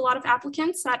off with a lot of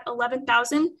applicants at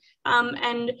 11,000,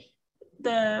 and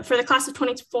for the class of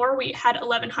 24, we had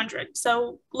 1,100.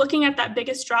 So looking at that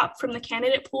biggest drop from the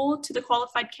candidate pool to the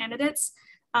qualified candidates,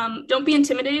 don't be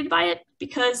intimidated by it,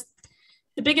 because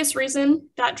the biggest reason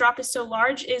that drop is so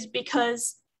large is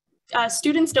because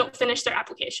students don't finish their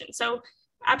application. So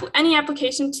any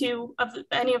application to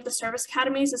any of the service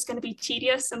academies is going to be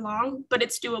tedious and long, but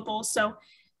it's doable. So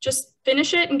just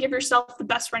finish it and give yourself the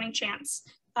best running chance.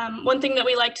 One thing that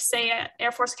we like to say at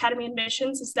Air Force Academy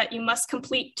Admissions is that you must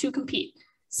complete to compete.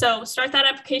 So start that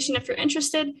application if you're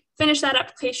interested, finish that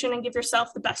application and give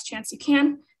yourself the best chance you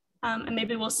can. And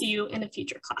maybe we'll see you in a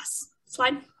future class.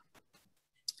 Slide.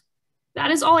 That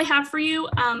is all I have for you.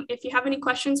 If you have any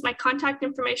questions, my contact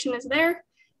information is there,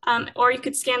 or you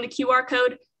could scan the QR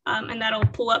code and that'll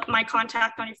pull up my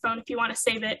contact on your phone if you want to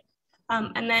save it.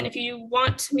 And then if you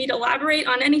want me to elaborate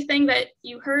on anything that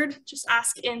you heard, just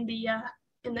ask in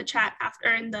the chat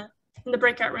after, in the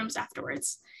breakout rooms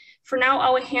afterwards. For now,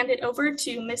 I'll hand it over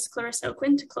to Ms. Clarissa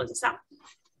O'Quinn to close us out.